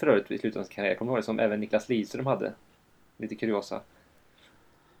visir förut i slutet av sin karriär. Kommer du ihåg det? Som även Niklas Lidström hade. Lite kuriosa.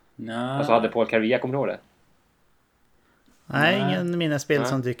 Nej. Alltså hade Paul Kariya, kommer du ihåg det? Nej, ingen minnesbild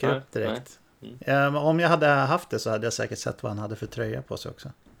som dyker upp direkt. Om jag hade haft det så hade jag säkert sett vad han hade för tröja på sig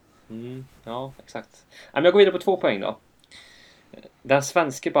också. Ja, exakt. Men jag går vidare på 2 poäng då. Den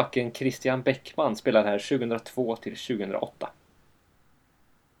svenske backen Christian Bäckman spelar här 2002 till 2008.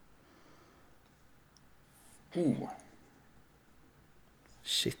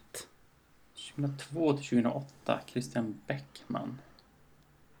 Shit. 2002 till 2008. Christian Bäckman.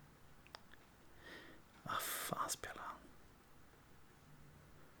 Vad fan spelar han?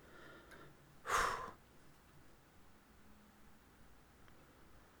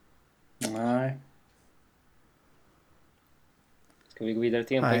 Nej. Ska vi gå vidare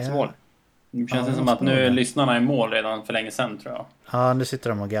till enpoängsmål? Nu känns det som att nu lyssnarna i mål redan för länge sedan, tror jag. Ja, nu sitter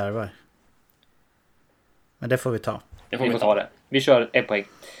de och garvar. Men det får vi ta. Vi får ta det. Vi kör 1 poäng.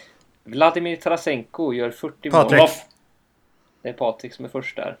 Vladimir Tarasenko gör 40 Patrik. mål. Det är Patrik som är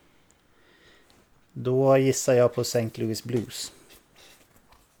först där. Då gissar jag på St. Louis Blues.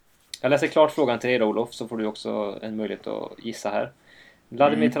 Jag läser klart frågan till dig då, Olof, så får du också en möjlighet att gissa här.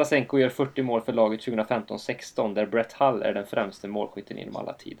 Vladimir Tarasenko gör 40 mål för laget 2015-16 där Brett Hull är den främste målskytten inom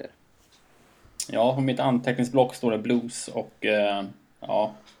alla tider. Ja, på mitt anteckningsblock står det Blues och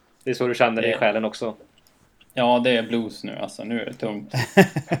ja. Det är så du känner i själen också. Ja, det är Blues nu alltså. Nu är det tungt.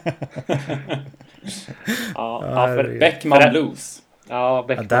 För Beckman Blues. Ja,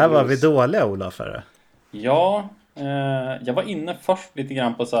 Beckman där var Blues. vi dåliga, Ola, för. Ja, jag var inne först lite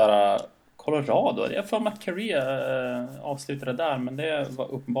grann på så här Colorado. Jag får med att Kariya avslutade där, men det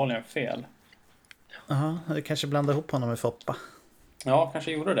var uppenbarligen fel. Ja, du kanske blandade ihop honom med Foppa. Ja,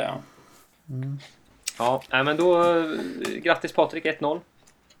 kanske gjorde det. Ja, men då grattis Patrik, 1-0.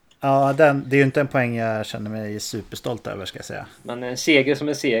 Ja, det är ju inte en poäng jag känner mig superstolt över, ska jag säga. Men en seger som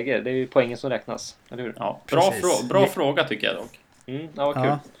en seger, det är ju poängen som räknas, eller hur? Ja, bra fråga tycker jag dock. Ja, vad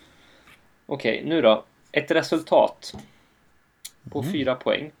kul. Okej, nu då. Ett resultat på 4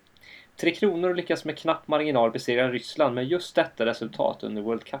 poäng. 3 Kronor lyckas med knapp marginal besegra Ryssland med just detta resultat under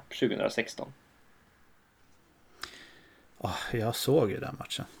World Cup 2016. Jag såg ju den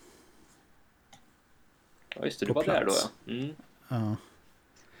matchen. Ja, just det, du var där då, ja.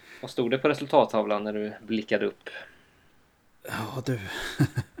 Ja. Vad stod det på resultattavlan när du blickade upp? Ja du.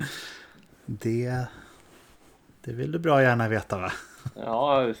 Det vill du bra gärna veta, va?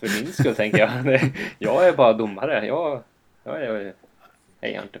 Ja, för min skull tänker jag. Jag är bara domare. Jag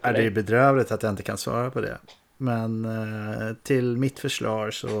är inte på Det är dig. bedrövligt att jag inte kan svara på det. Men till mitt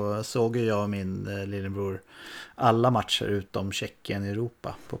försvar så såg ju jag och min lillebror alla matcher utom Tjeckien i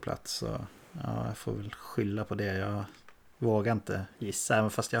Europa på plats. Så ja, jag får väl skylla på det. Jag vågar inte gissa, även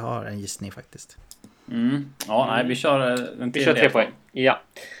fast jag har en gissning faktiskt. Ja, nej, vi kör en Vi kör 3 poäng. Ja.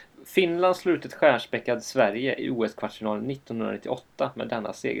 Finland slår ut ett stjärnspäckad Sverige i OS-kvartsfinalen 1998 med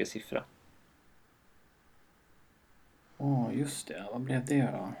denna segersiffra. Just det. Vad blev det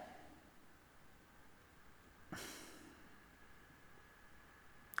då?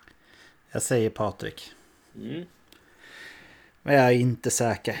 Jag säger Patrik. Mm. Men jag är inte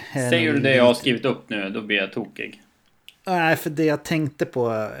säker. Säger du det jag har skrivit upp nu, då blir jag tokig. Nej, för det jag tänkte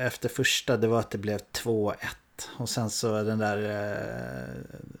på efter första, det var att det blev 2-1. Och sen så den där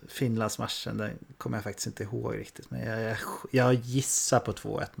Finlandsmatchen, den kommer jag faktiskt inte ihåg riktigt. Men jag gissar på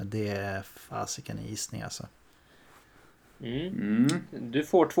 2-1, men det är fasiken en gissning alltså. Du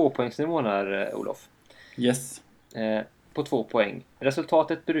får 2-poängsnivån här, Olof. Yes. På 2 poäng.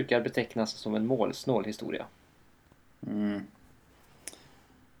 Resultatet brukar betecknas som en målsnål historia.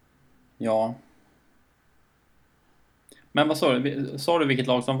 Ja. Men vad sa du vilket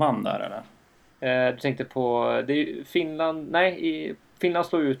lag som vann där eller? Du tänkte på det är Finland. Nej, Finland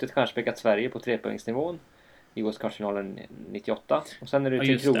slår ut ett stjärnspäckat Sverige på 3-poängsnivån i OS-kvartsfinalen 98. Och sen är det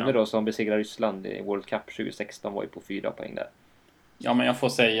Tre Kronor då som besegrar Ryssland i World Cup 2016, var ju på 4 poäng där. Ja, men jag får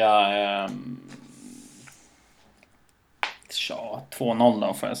säga 2-0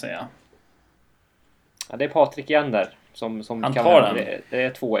 då får jag säga. Ja, det är Patrik igen där som Han kan tar den. Det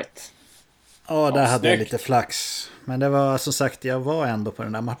är 2-1. Ja, där hade jag snyggt. lite flax. Men det var som sagt, jag var ändå på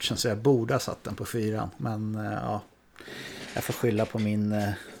den där matchen så jag borde ha satt den på 4. Men ja, jag får skylla på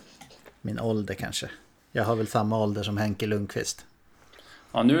min ålder kanske. Jag har väl samma ålder som Henke Lundqvist.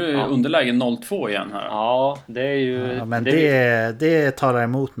 Ja, nu är underläge 0-2 igen här. Ja, det är ju... Ja, men det talar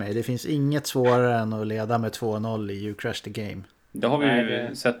emot mig. Det finns inget svårare än att leda med 2-0 i You Crash the Game. Det har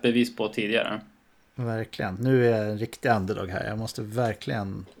vi sett bevis på tidigare. Verkligen. Nu är jag en riktig underdog här. Jag måste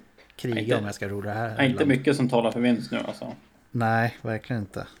verkligen kriga om jag ska ro det här. Det är inte mycket som talar för vinst nu alltså. Nej, verkligen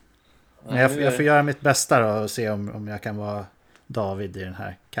inte. Men jag får göra mitt bästa då och se om jag kan vara David i den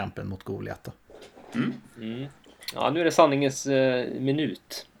här kampen mot Goliat då. Ja, nu är det sanningens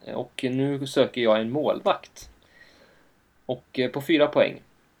minut. Och nu söker jag en målvakt. Och på 4 poäng.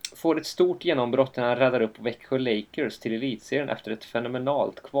 Får ett stort genombrott när han räddar upp Växjö Lakers till elitserien efter ett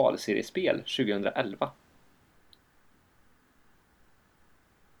fenomenalt kvalseriespel 2011.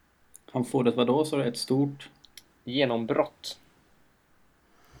 Han får det vadå, så är det ett stort Genombrott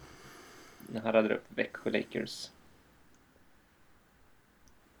när han räddar upp Växjö Lakers.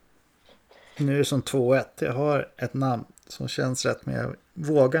 Nu är det som 2-1. Jag har ett namn som känns rätt, men jag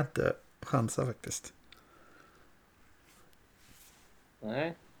vågar inte chansa faktiskt.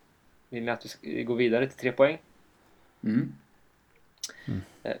 Nej. Vill ni att vi ska gå vidare till 3 poäng?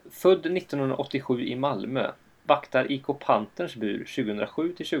 Född 1987 i Malmö. Vaktar IK Panthers bur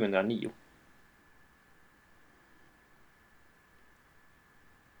 2007 till 2009.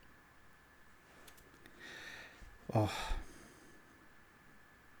 Ja,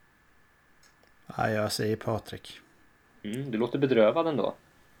 jag säger Patrik. Du låter bedrövad ändå.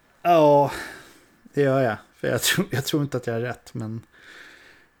 Ja, det gör jag. För jag tror inte att jag är rätt, men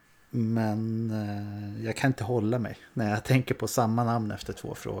jag kan inte hålla mig. När jag tänker på samma namn efter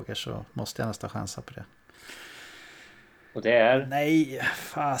 2 frågor så måste jag nästan chansa på det. Och det är... Nej,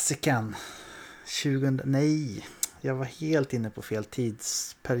 fasiken. 20... Nej, jag var helt inne på fel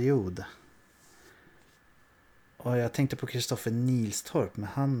tidsperiod. Och jag tänkte på Kristoffer Nilstorp,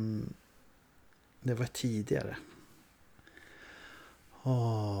 men det var tidigare.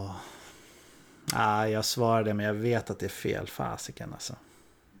 Jag svarade, men jag vet att det är fel. Fasiken alltså.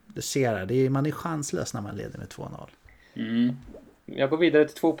 Du ser det, man är chanslös när man leder med 2-0. Jag går vidare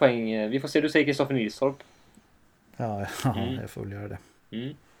till 2 poäng. Vi får se, du säger Kristoffer Nilstorp. Ja, jag får väl göra det.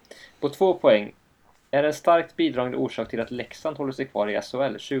 På 2 poäng. Är en starkt bidragande orsak till att Leksand håller sig kvar i SHL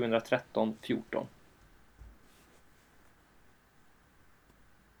 2013-14.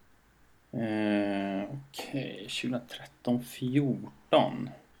 Okej, 2013-14.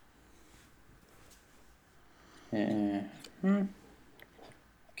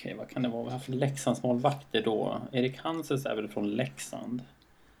 Okej, vad kan det vara? Vi har för Leksands målvakter då? Erik Hanses är väl från Leksand?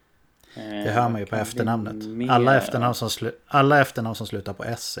 Det hör man ju på efternamnet. Alla efternamn som slutar på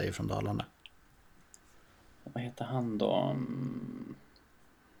S är från Dalarna. Vad heter han då?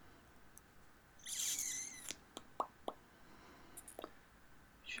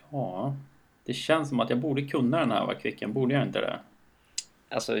 Ja, det känns som att jag borde kunna den här, vad Kvicken. Borde jag inte det?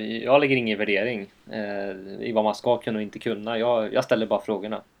 Alltså, jag lägger ingen värdering i vad man ska kunna och inte kunna. Jag ställer bara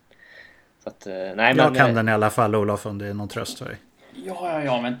frågorna. Så att, nej, men, jag kan den i alla fall, Olof, om det är någon tröst för dig.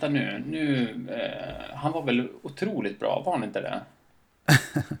 Ja, vänta nu. Han var väl otroligt bra, var han inte det?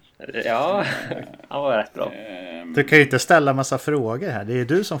 Ja, han var rätt bra. Du kan ju inte ställa massa frågor här. Det är ju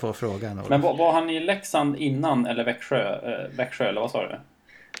du som får frågan, Olof. Men var han i Leksand innan eller Växjö eller vad sa du?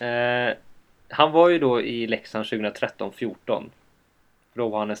 Han var ju då i Leksand 2013-14. Då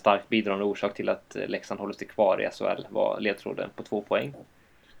var han en stark bidragande orsak till att Leksand håller sig kvar i SHL. Var ledtråden på 2 poäng.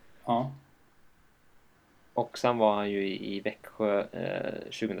 Ja. Och sen var han ju i Växjö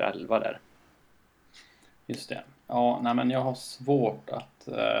 2011 där. Just det. Ja, nej, men jag har svårt att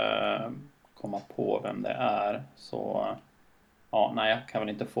komma på vem det är. Så ja, nej, jag kan väl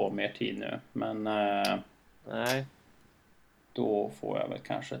inte få mer tid nu. Men nej. Då får jag väl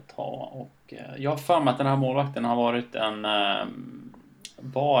kanske ta och jag har för mig att den här målvakten har varit en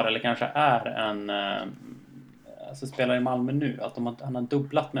var eller kanske är en alltså spelar i Malmö nu. Att han har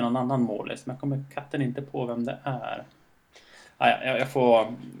dubblat med någon annan målis. Men jag kommer katten inte på vem det är. Jag får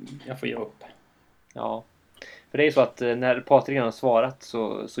ge upp. Ja. För det är så att när Patrik har svarat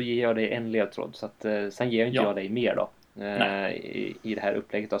så ger jag dig en ledtråd. Så att sen ger inte jag dig mer då. I det här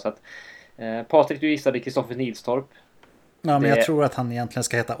upplägget då. Så att Patrik, du gissade Kristoffer Nilstorp. Ja, men jag tror att han egentligen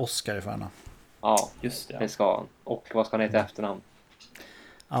ska heta Oskar i förnamn. Ja, just det. Det ska han. Och vad ska han heta i efternamn?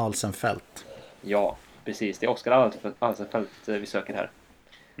 Alsenfelt. Ja, precis. Det är Oskar Alsenfelt vi söker här.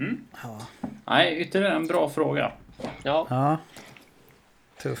 Ja. Nej, ytterligare en bra fråga. Ja.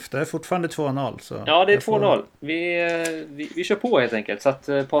 Tufft. Det är fortfarande 2-0. Så ja, det är 2-0. Vi kör på helt enkelt. Så att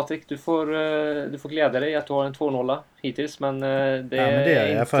Patrik, du får glädja dig att du har en 2-0 hittills. Men det är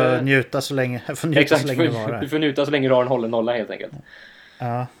inte... Jag får njuta så länge. Exakt, du får njuta så länge du har en hållen nolla helt enkelt.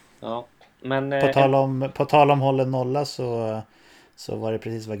 Ja. Men, på tal om hållen nolla så var det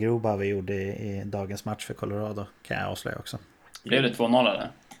precis vad Grobauer gjorde i dagens match för Colorado. Kan jag avslöja också. Blev det 2-0 eller?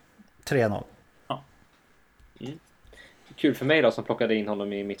 3-0. Ja. Kul för mig då som plockade in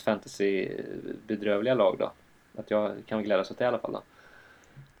honom i mitt fantasy bedrövliga lag då. Att jag kan glädjas åt det i alla fall då.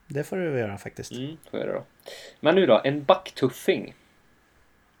 Det får du göra faktiskt. Får jag det då. Men nu då, en backtuffing.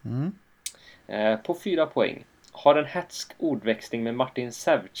 På 4 poäng. Har en hätsk ordväxling med Martin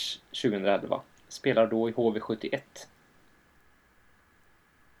Savage 2011. Spelar då i HV71.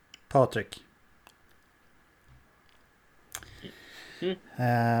 Patrik.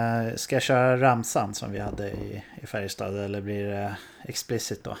 Ska jag köra ramsan som vi hade i Färjestad eller blir det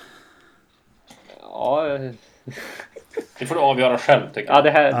explicit då? Ja. Det får du avgöra själv tycker jag. Ja,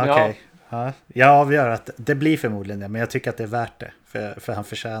 det här, okay. Ja. Jag avgör att det blir förmodligen det, men jag tycker att det är värt det för han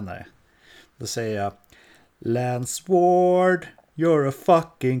förtjänar det. Då säger jag Lance Ward, you're a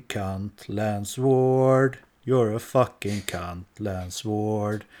fucking cunt. Lance Ward, you're a fucking cunt. Lance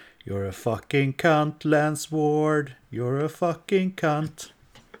Ward, you're a fucking cunt. Lance Ward, you're a fucking cunt.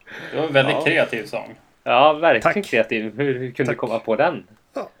 Det var en väldigt kreativ sång. Ja, verkligen kreativ. Hur kunde du komma på den?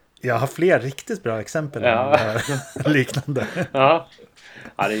 Jag har fler riktigt bra exempel liknande.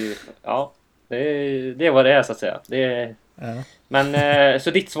 Det är vad det är så att säga. Men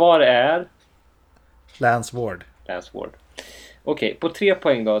så ditt svar är Lance Ward. Okej, på 3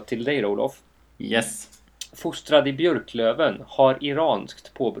 poäng då till dig Olof. Yes. Fostrad i Björklöven, har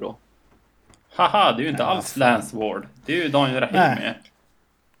iranskt påbrå. Haha, det är ju inte alls Lance Ward. Det är ju Daniel Rahimi.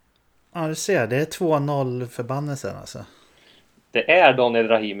 Ja, du ser, det är 2-0 förbannelsen alltså. Det är Daniel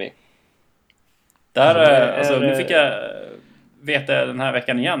Rahimi. Nu fick jag veta den här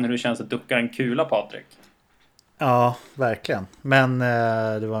veckan igen hur det känns att ducka en kula, Patrik. Ja, verkligen. Men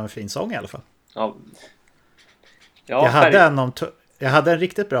det var en fin sång i alla fall. Jag hade en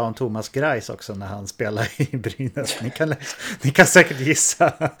riktigt bra om Thomas Greis också när han spelade i Brynäs. Ni kan säkert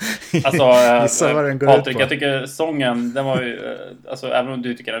gissa. Gissa vad den går Patrik, ut på. jag tycker sången, den var ju, även om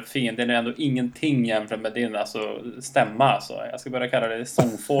du tycker den är fin, det är ändå ingenting jämfört med din stämma. Jag ska börja kalla det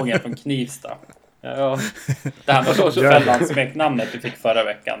sångfågeln från Knivsta. Ja. Det här med fällan-smeknamnet du fick förra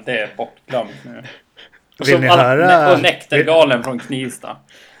veckan, det är bortglömt nu. Och Nektergalen från Knivsta.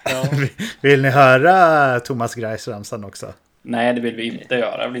 Ja. Vill ni höra Thomas Greis ramsan också? Nej, det vill vi inte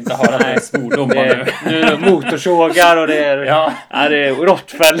göra. Jag vill inte höra det svordomar nu. Nu är det motorsågar och det är, det är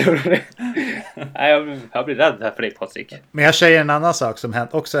råttfällor. Jag blir rädd här för dig, Patrik. Men jag säger en annan sak som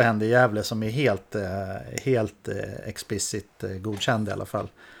också hände i Gävle som är helt explicit godkänd i alla fall.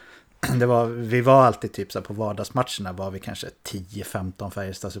 vi var alltid typ så här, på vardagsmatcherna var vi kanske 10-15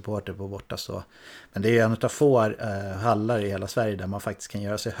 Färjestad-supporter på borta så. Men det är en av få hallar i hela Sverige där man faktiskt kan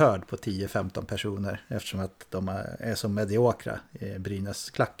göra sig hörd på 10-15 personer eftersom att de är så mediokra i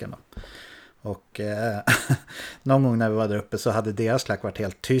Brynäs-klacken. Och någon gång när vi var där uppe så hade deras klack varit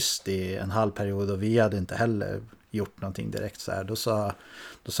helt tyst i en halv period och vi hade inte heller gjort någonting direkt så här. Då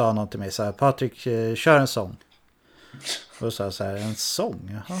sa någon till mig så här: Patrik, kör en sång. Och då sa jag så här: en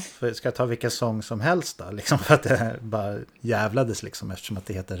sång? Jaha, ska jag ta vilken sång som helst då? Liksom för att det bara jävlades liksom eftersom att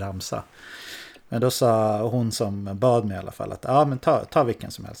det heter ramsa. Men då sa hon som bad mig i alla fall att ja men ta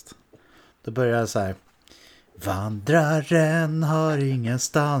vilken som helst. Då började jag så här: vandraren har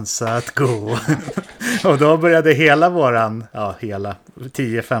ingenstans att gå. Och då började hela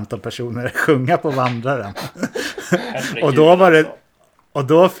 10-15 personer sjunga på vandraren. Och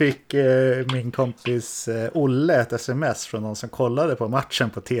då fick min kompis Olle ett sms från någon som kollade på matchen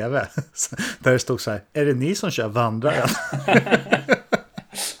på tv. Där det stod så här: är det ni som kör vandraren?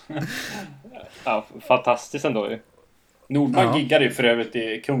 Ja, fantastiskt ändå ju. Nordman giggade ju för övrigt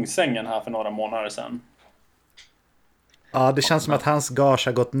i Kungsängen här för några månader sedan. Ja, det känns som att hans gage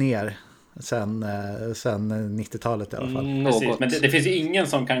har gått ner sen 90-talet i alla fall. Precis, men det finns ju ingen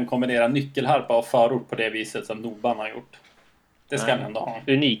som kan kombinera nyckelharpa och förort på det viset som Nordman har gjort. Det ska han ändå ha.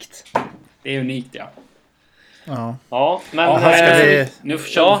 Unikt. Det är unikt, ja. Ja, men... Nu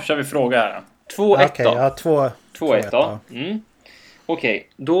kör vi fråga här. 2-1 Okej, då. ja, 2-1 då. Okej,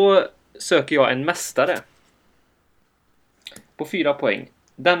 då söker jag en mästare. På 4 poäng.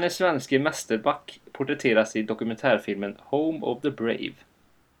 Denne svenske mästerback porträtteras i dokumentärfilmen Home of the Brave.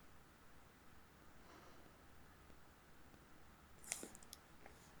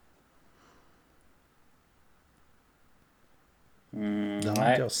 Det har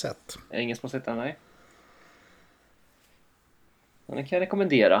inte jag sett. Ingen som har sett den, nej. Men den kan jag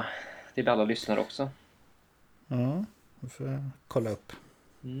rekommendera till alla lyssnare också. Ja, vi får kolla upp.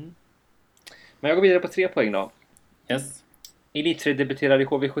 Men jag går vidare på 3 poäng då. Yes. Elitserie debuterade i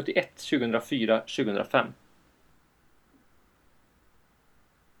HV71 2004-2005.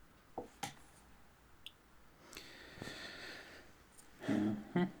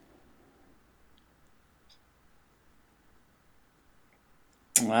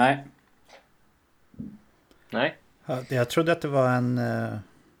 Nej. Ja, jag trodde att det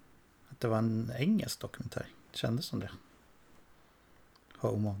var en engelsk dokumentär. Det kändes som det.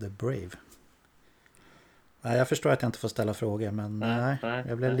 Home of the Brave. Nej, jag förstår att jag inte får ställa frågor, men nej,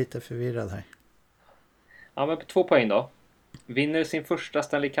 jag blev lite förvirrad här. Ja, men på 2 poäng då. Vinner sin första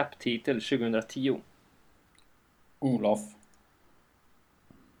Stanley Cup-titel 2010. Olof.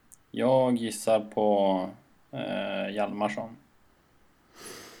 Jag gissar på Hjalmarsson.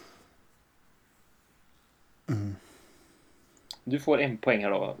 Du får 1 poäng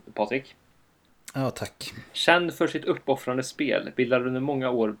här då, Patrik. Ja, tack. Känd för sitt uppoffrande spel bildade under många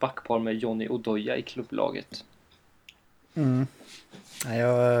år backpar med Johnny Oduya i klubblaget.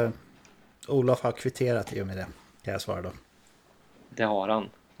 Olof har kvitterat i och med det. Kan jag svara då. Det har han.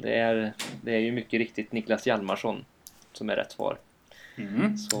 Det är ju mycket riktigt Niklas Hjalmarsson som är rätt svar.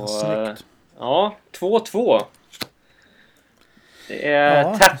 Så, snyggt. Ja, 2-2. Det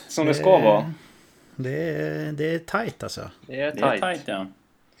är tätt som det ska vara. Det är tajt alltså. Det är Det är tajt, ja.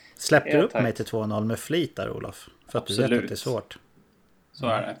 Släppte du upp mig till 2-0 med flit där, Olof? För att Absolut. du vet att det är svårt. Så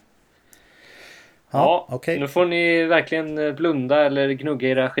är det. Ja, okej. Nu får ni verkligen blunda eller gnugga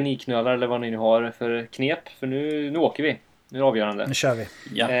era geniknölar eller vad ni nu har för knep. För nu åker vi. Nu är det avgörande. Nu kör vi.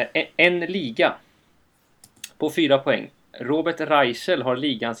 Ja. En liga. På 4 poäng. Robert Reichel har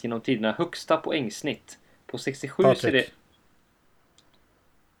ligans genom tiderna högsta poängsnitt. På 67 Patrik. så är det...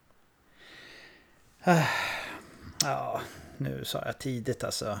 Ja, nu sa jag tidigt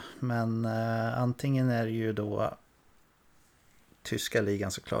alltså. Men antingen är det ju då tyska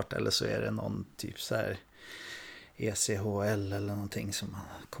ligan såklart. Eller så är det någon typ så här ECHL eller någonting som man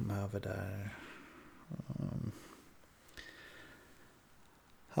kommer över där.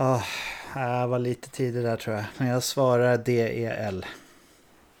 Jag var lite tidig där tror jag. Men jag svarar DEL.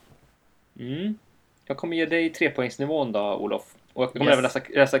 Jag kommer ge dig 3-poängsnivån då, Olof. Och jag kommer även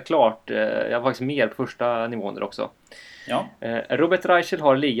läsa klart. Jag var faktiskt mer på första nivån där också. Ja. Robert Reichel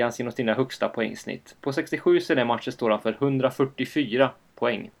har ligans genom sina högsta poängsnitt. På 67 så är det matchen står han för 144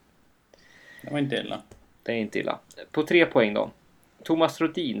 poäng. Det var inte illa. Det är inte illa. På 3 poäng då. Thomas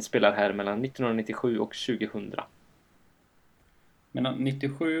Rodin spelar här mellan 1997 och 2000. Mellan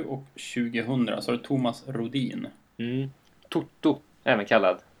 97 och 2000 så är det Thomas Rodin. Toto, även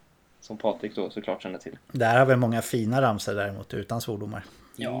kallad. Som Patrik då såklart känner till. Där har vi många fina ramsor däremot utan svordomar.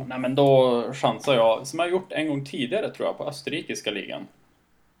 Ja, nej, men då chansar jag, som jag har gjort en gång tidigare tror jag, på österrikiska ligan.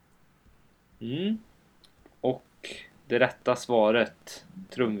 Och det rätta svaret,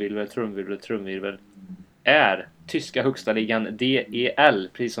 trumvirvel, är tyska högsta ligan DEL,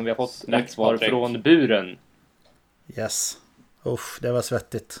 precis som vi har fått rätt svar från buren. Yes. Usch, det var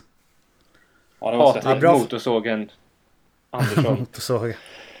svettigt. Ja, det var Patrik Motorsågen Andersson.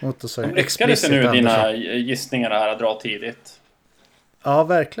 Motorsågen. De lyckades nu dina gissningar här att dra tidigt. Ja,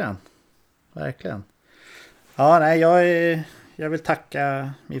 verkligen. Ja, nej, jag vill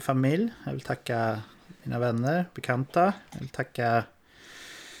tacka min familj. Jag vill tacka mina vänner, bekanta. Jag vill tacka...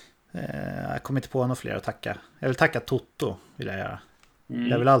 jag kommer inte på några fler att tacka. Jag vill tacka Toto, vill jag göra.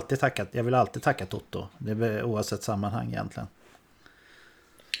 Jag vill alltid tacka Toto. Det är oavsett sammanhang egentligen.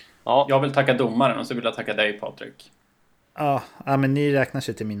 Ja. Jag vill tacka domaren och så vill jag tacka dig, Patrik. Ja, men ni räknar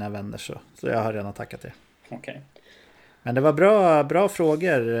sig till mina vänner så jag har redan tackat er. Okej. Men det var bra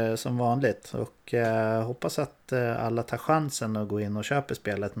frågor som vanligt. Och hoppas att alla tar chansen att gå in och köpa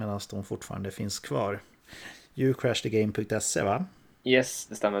spelet medan de fortfarande finns kvar. youcrashthegame.se, va? Yes,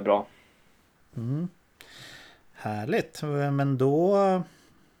 det stämmer bra. Härligt. Men då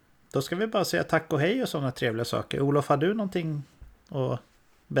ska vi bara säga tack och hej och sådana trevliga saker. Olof, har du någonting att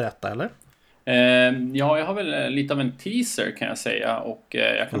berätta, eller? Ja, jag har väl lite av en teaser kan jag säga. Och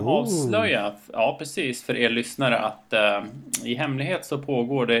jag kan avslöja, ja precis, för er lyssnare att i hemlighet så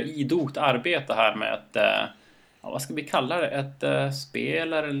pågår det idogt arbete här med ett, vad ska vi kalla det? Ett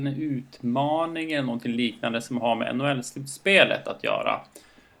spel eller en utmaning eller någonting liknande som har med NHL-slutspelet att göra.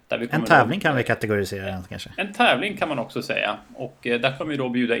 Där vi en tävling kan vi kategorisera den kanske. En tävling kan man också säga. Och där kommer vi då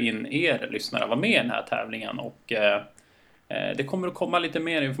bjuda in er lyssnare att vara med i den här tävlingen. Och det kommer att komma lite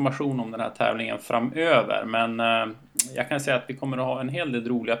mer information om den här tävlingen framöver. Men jag kan säga att vi kommer att ha en hel del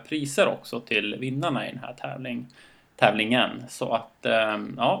roliga priser också till vinnarna i den här tävlingen. Så att,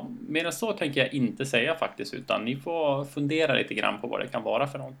 ja, mer än så tänker jag inte säga faktiskt. Utan ni får fundera lite grann på vad det kan vara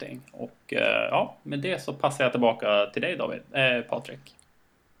för någonting. Och ja, med det så passar jag tillbaka till dig, Patrik.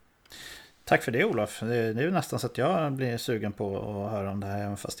 Tack för det, Olof. Det är ju nästan så att jag blir sugen på att höra om det här,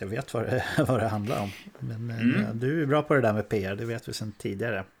 även fast jag vet vad det handlar om. Men du är bra på det där med PR, det vet vi sedan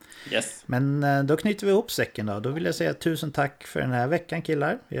tidigare. Yes. Men då knyter vi ihop säcken då. Då vill jag säga tusen tack för den här veckan,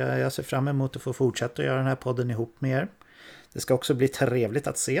 killar. Jag ser fram emot att få fortsätta att göra den här podden ihop med er. Det ska också bli trevligt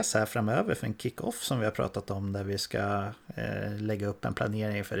att ses här framöver för en kick-off som vi har pratat om, där vi ska lägga upp en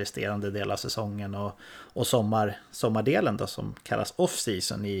planering för resterande del av säsongen och sommardelen då, som kallas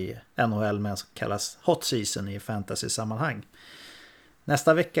off-season i NHL men som kallas hot-season i fantasy-sammanhang.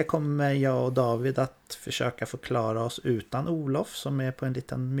 Nästa vecka kommer jag och David att försöka förklara oss utan Olof som är på en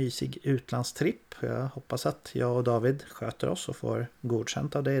liten mysig utlandstripp. Jag hoppas att jag och David sköter oss och får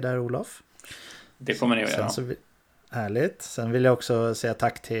godkänt av dig där, Olof. Det kommer ni att göra. Härligt. Sen vill jag också säga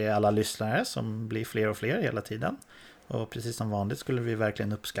tack till alla lyssnare som blir fler och fler hela tiden. Och precis som vanligt skulle vi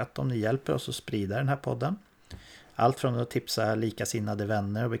verkligen uppskatta om ni hjälper oss att sprida den här podden. Allt från att tipsa likasinnade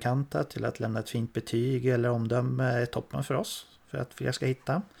vänner och bekanta till att lämna ett fint betyg eller omdöme är toppen för oss, för att fler ska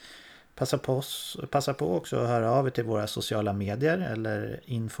hitta. Passa på också att höra av er till våra sociala medier eller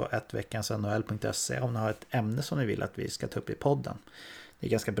info@veckansnhl.se om ni har ett ämne som ni vill att vi ska ta upp i podden. Det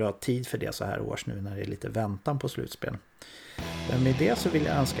är ganska bra tid för det så här års nu när det är lite väntan på slutspel. Men med det så vill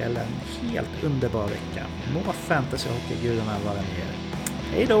jag önska er en helt underbar vecka. Må fantasyhockeygudarna vara med er.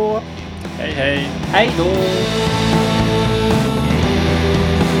 Hej då! Hej hej! Hej då!